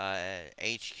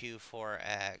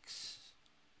 HQ4X,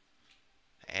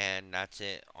 and that's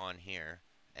it on here.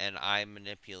 And I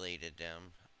manipulated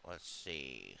them. Let's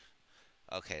see.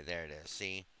 Okay, there it is.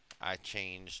 See, I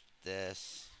changed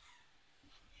this.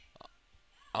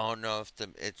 I don't know if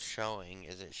it's showing.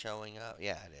 Is it showing up?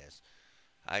 Yeah, it is.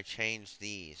 I changed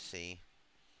these. See,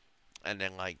 and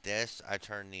then like this, I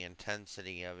turned the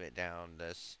intensity of it down.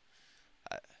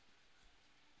 I,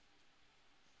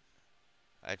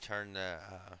 I turned the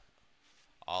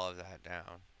all of that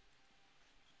down.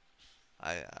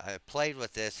 I played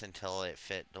with this until it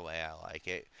fit the way I like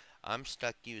it. I'm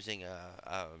stuck using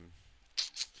a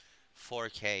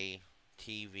 4K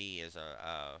TV as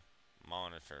a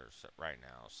monitor right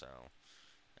now, so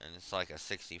and it's like a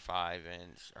 65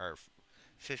 inch or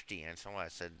 50 inch. I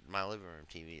said my living room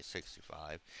TV is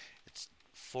 65. It's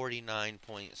 49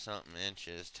 point something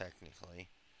inches technically.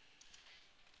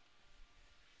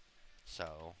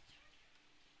 So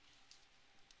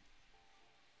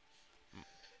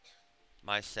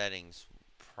my settings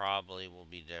probably will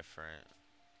be different.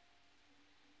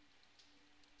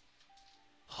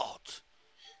 Halt.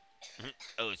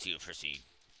 Oh, it's you proceed.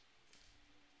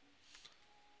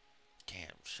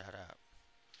 Damn, shut up.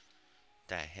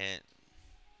 That hint.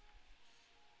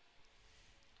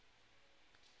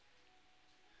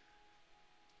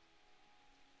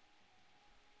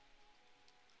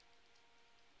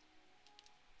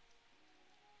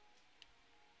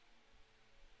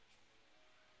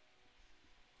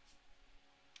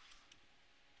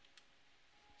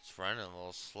 It's running a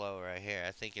little slow right here.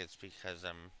 I think it's because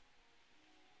I'm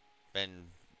been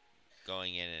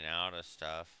going in and out of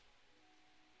stuff.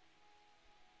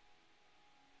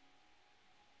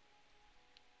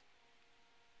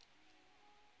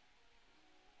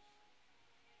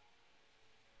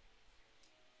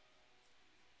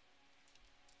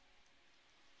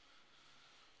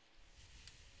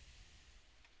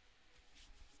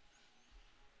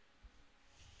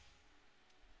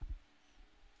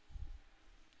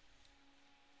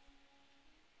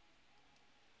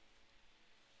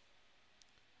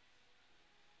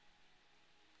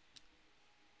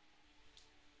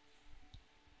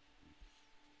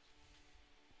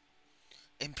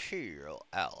 Imperial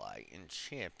ally and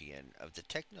champion of the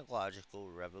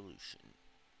technological revolution.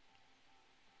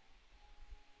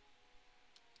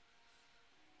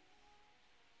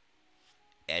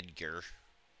 Edgar.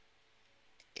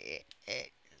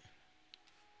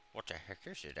 What the heck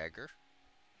is it, Edgar?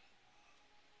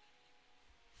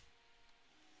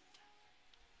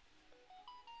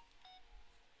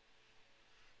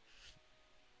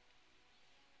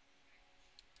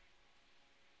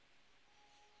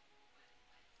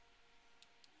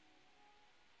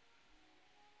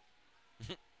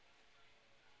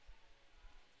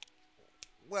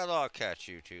 Well, I'll catch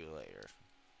you two later.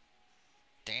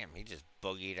 Damn, he just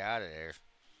boogied out of there.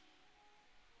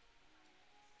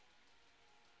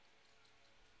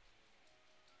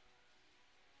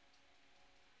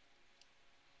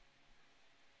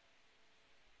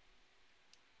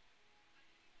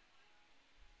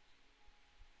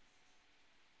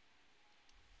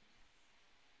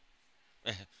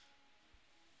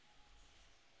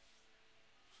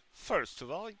 First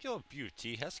of all, your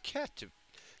beauty has captivated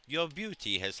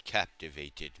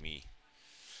me.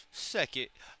 Second,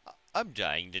 I'm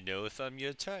dying to know if I'm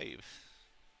your type.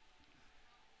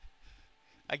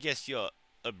 I guess your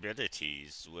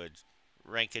abilities would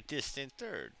rank a distant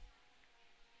third.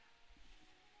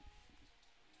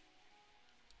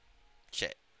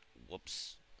 Shit.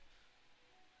 Whoops.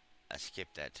 I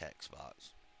skipped that text box.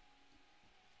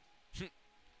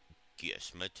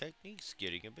 Guess my technique's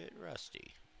getting a bit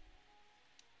rusty.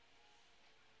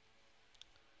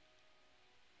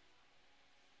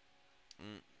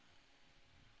 Mm,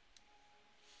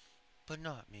 but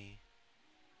not me.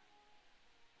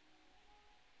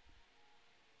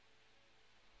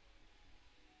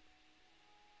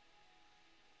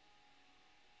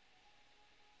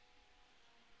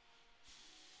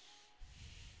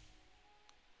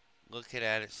 Looking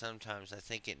at it sometimes, I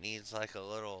think it needs like a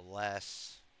little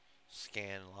less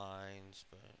scan lines,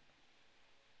 but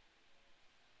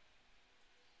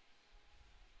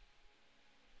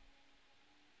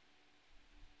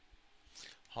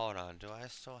hold on. Do I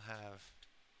still have?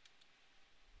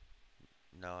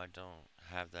 No, I don't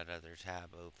have that other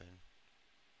tab open.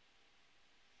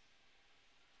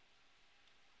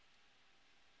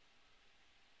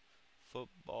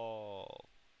 Football.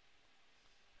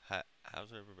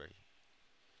 How's everybody?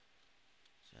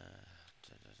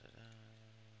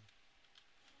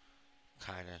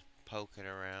 Kind of poking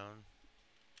around.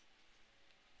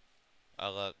 I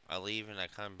look, I leave and I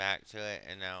come back to it,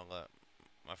 and now look,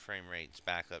 my frame rate's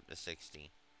back up to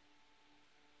 60.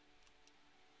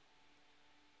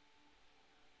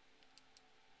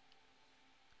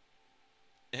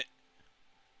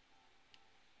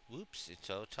 Whoops, it's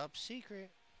all top secret.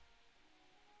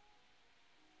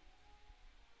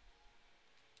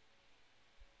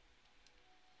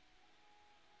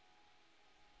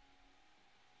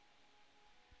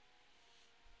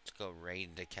 Let's go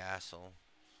raid the castle.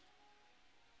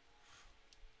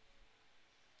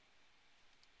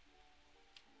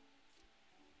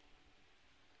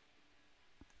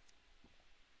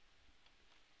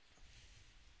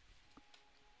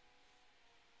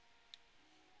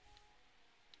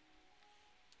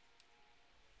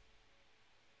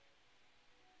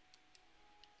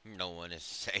 No one is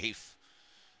safe.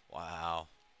 Wow.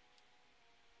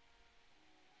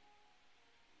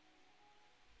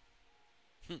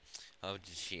 Oh,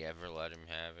 did she ever let him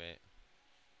have it?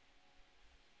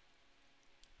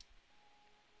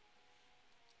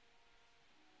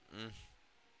 Mm,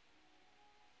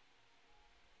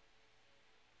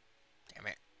 damn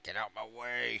it. Get out my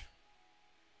way.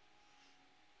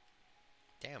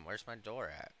 Damn, where's my door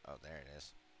at? Oh, there it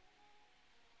is.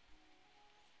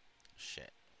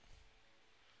 Shit.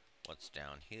 What's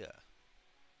down here?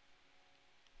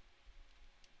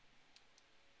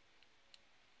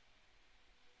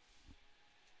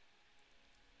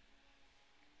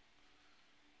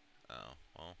 Oh,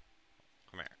 well,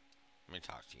 come here. Let me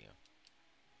talk to you.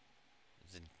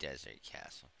 It's a desert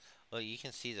castle. Well, you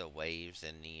can see the waves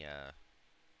in the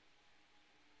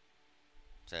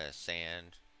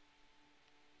sand.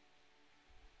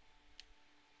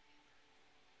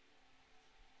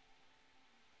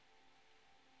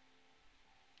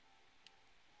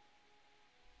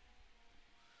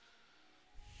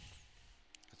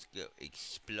 Let's go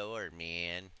explore,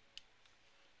 man.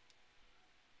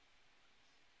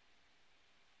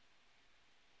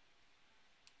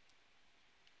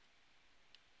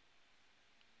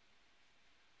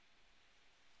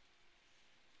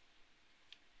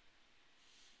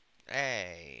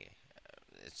 Hey,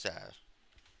 it's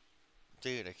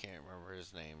dude, I can't remember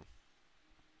his name.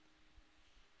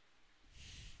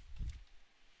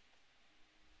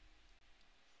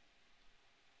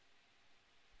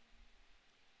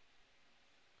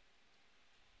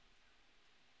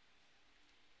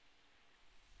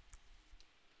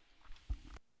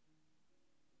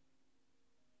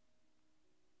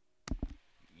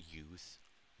 Youth.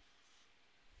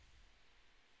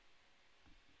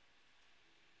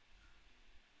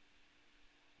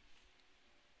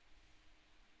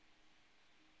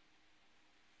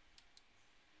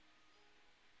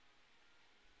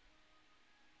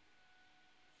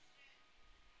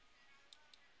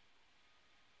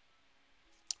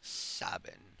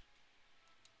 robin.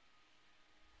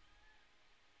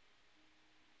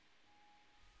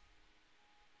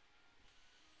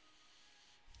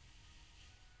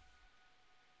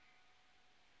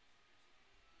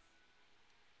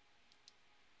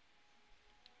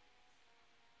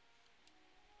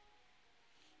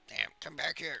 Damn, come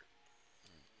back here.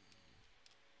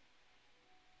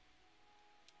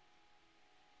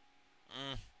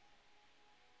 Mm,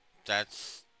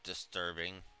 that's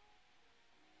disturbing.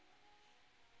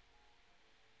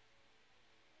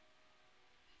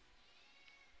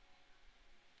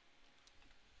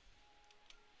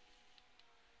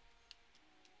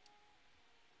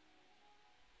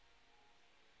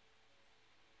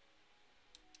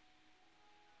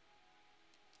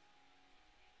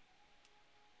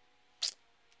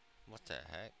 What the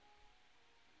heck?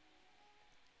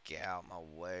 Get out my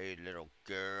way, little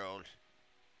girl.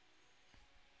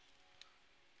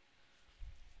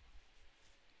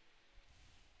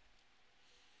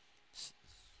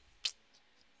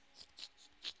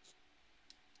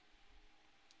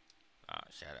 Oh,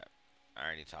 shut up. I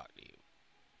already talked to you.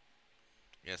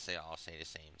 Guess they all say the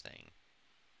same thing.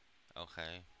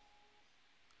 Okay.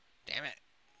 Damn it.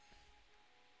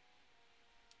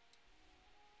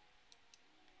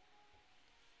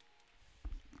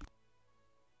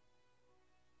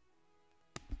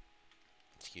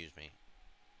 Excuse me.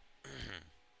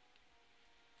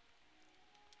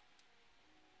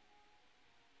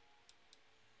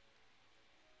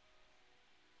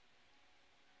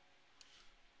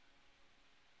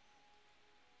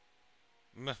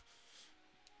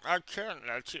 I can't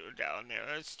let you down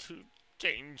there. It's too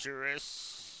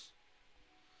dangerous.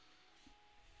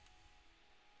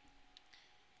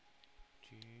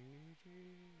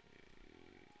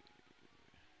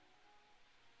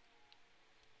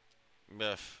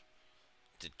 Ugh,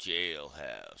 the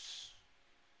jailhouse.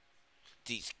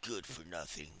 These good for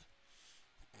nothing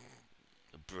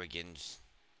brigands.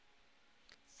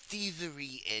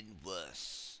 Thievery and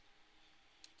worse.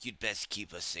 You'd best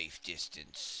keep a safe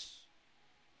distance.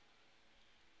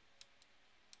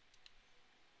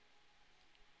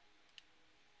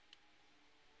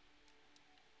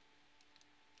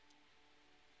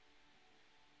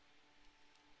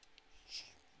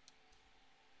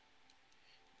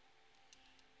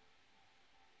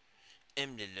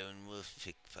 I'm the lone wolf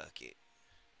pickpocket.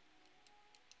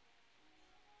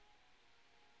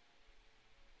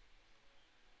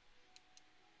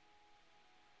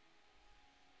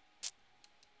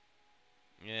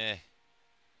 Yeah.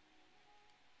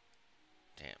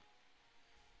 Damn.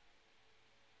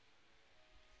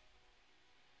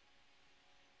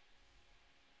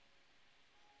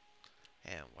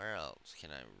 And where else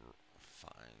can I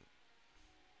find?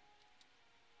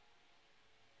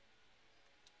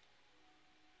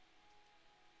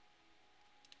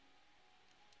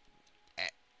 Eh,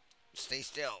 stay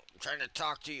still. I'm trying to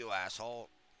talk to you, asshole.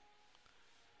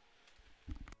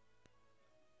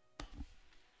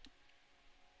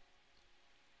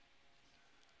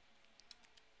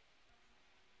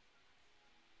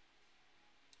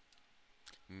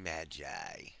 Magi.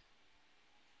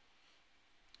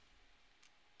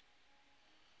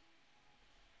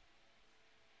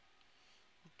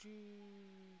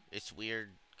 It's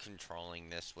weird controlling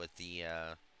this with the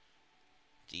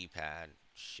D-pad.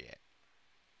 Shit.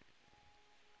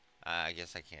 I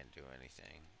guess I can't do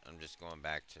anything. I'm just going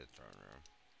back to the throne room.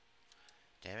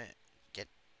 Damn it.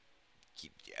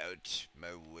 Keep out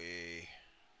my way.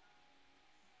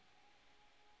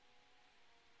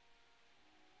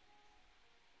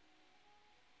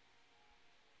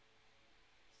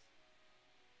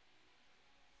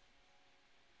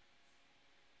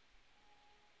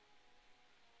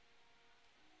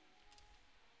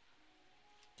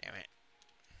 Damn it.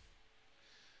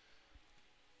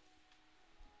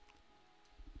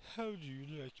 How do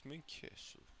you like my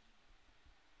castle?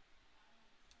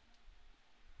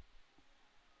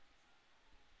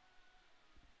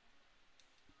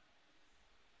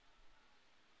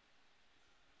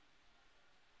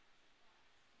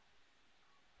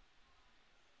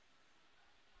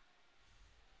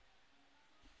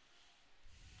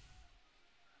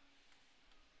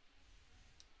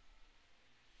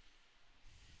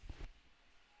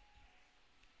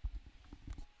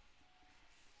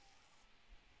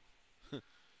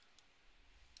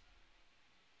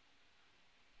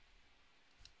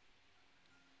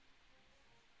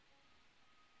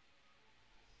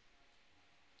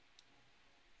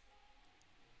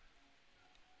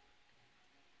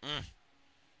 Mm.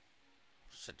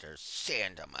 So there's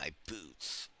sand on my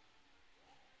boots.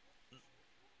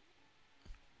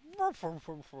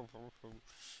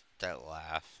 That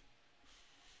laugh.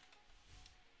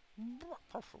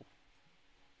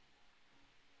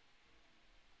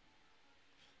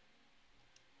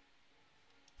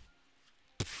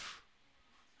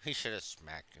 He should have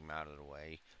smacked him out of the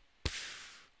way.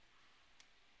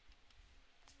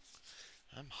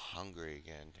 I'm hungry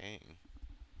again, dang.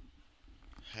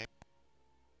 Hey.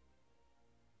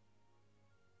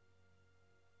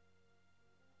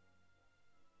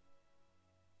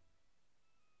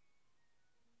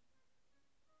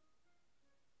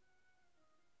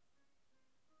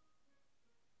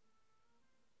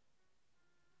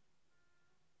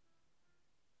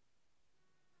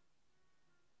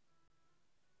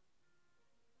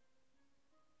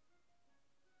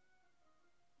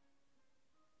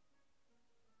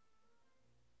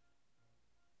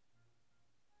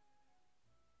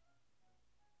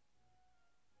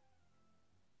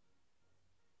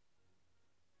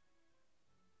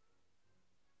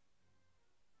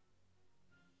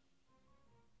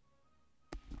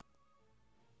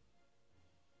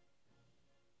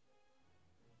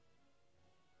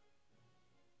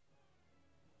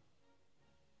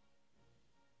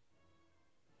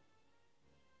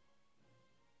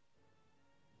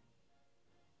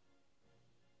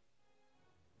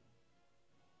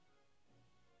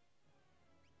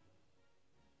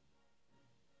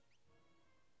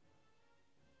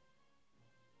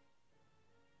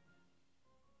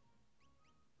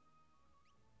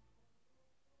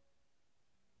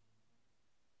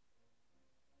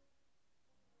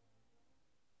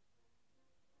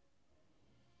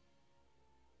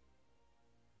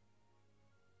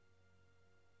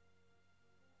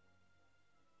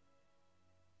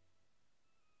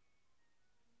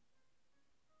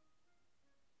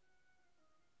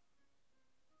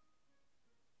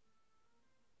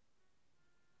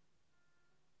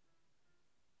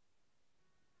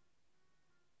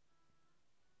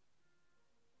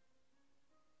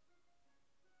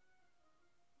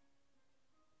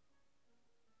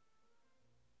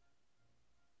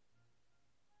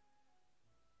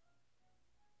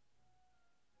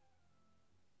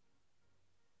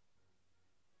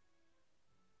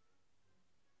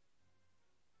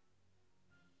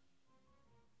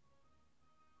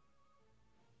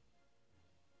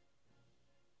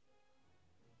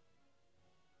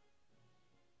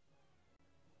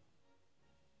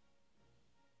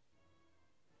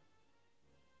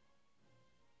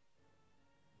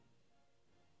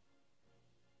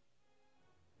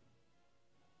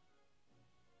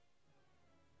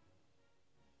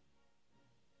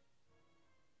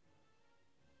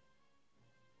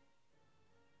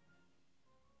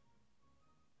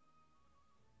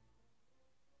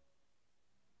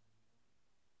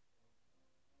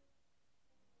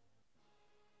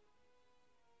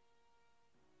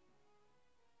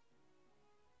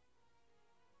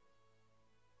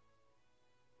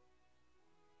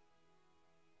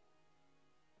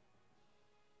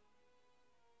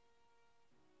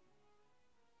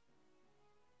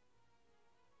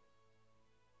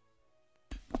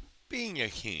 Being a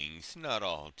king's not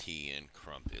all tea and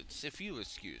crumpets, if you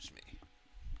excuse me.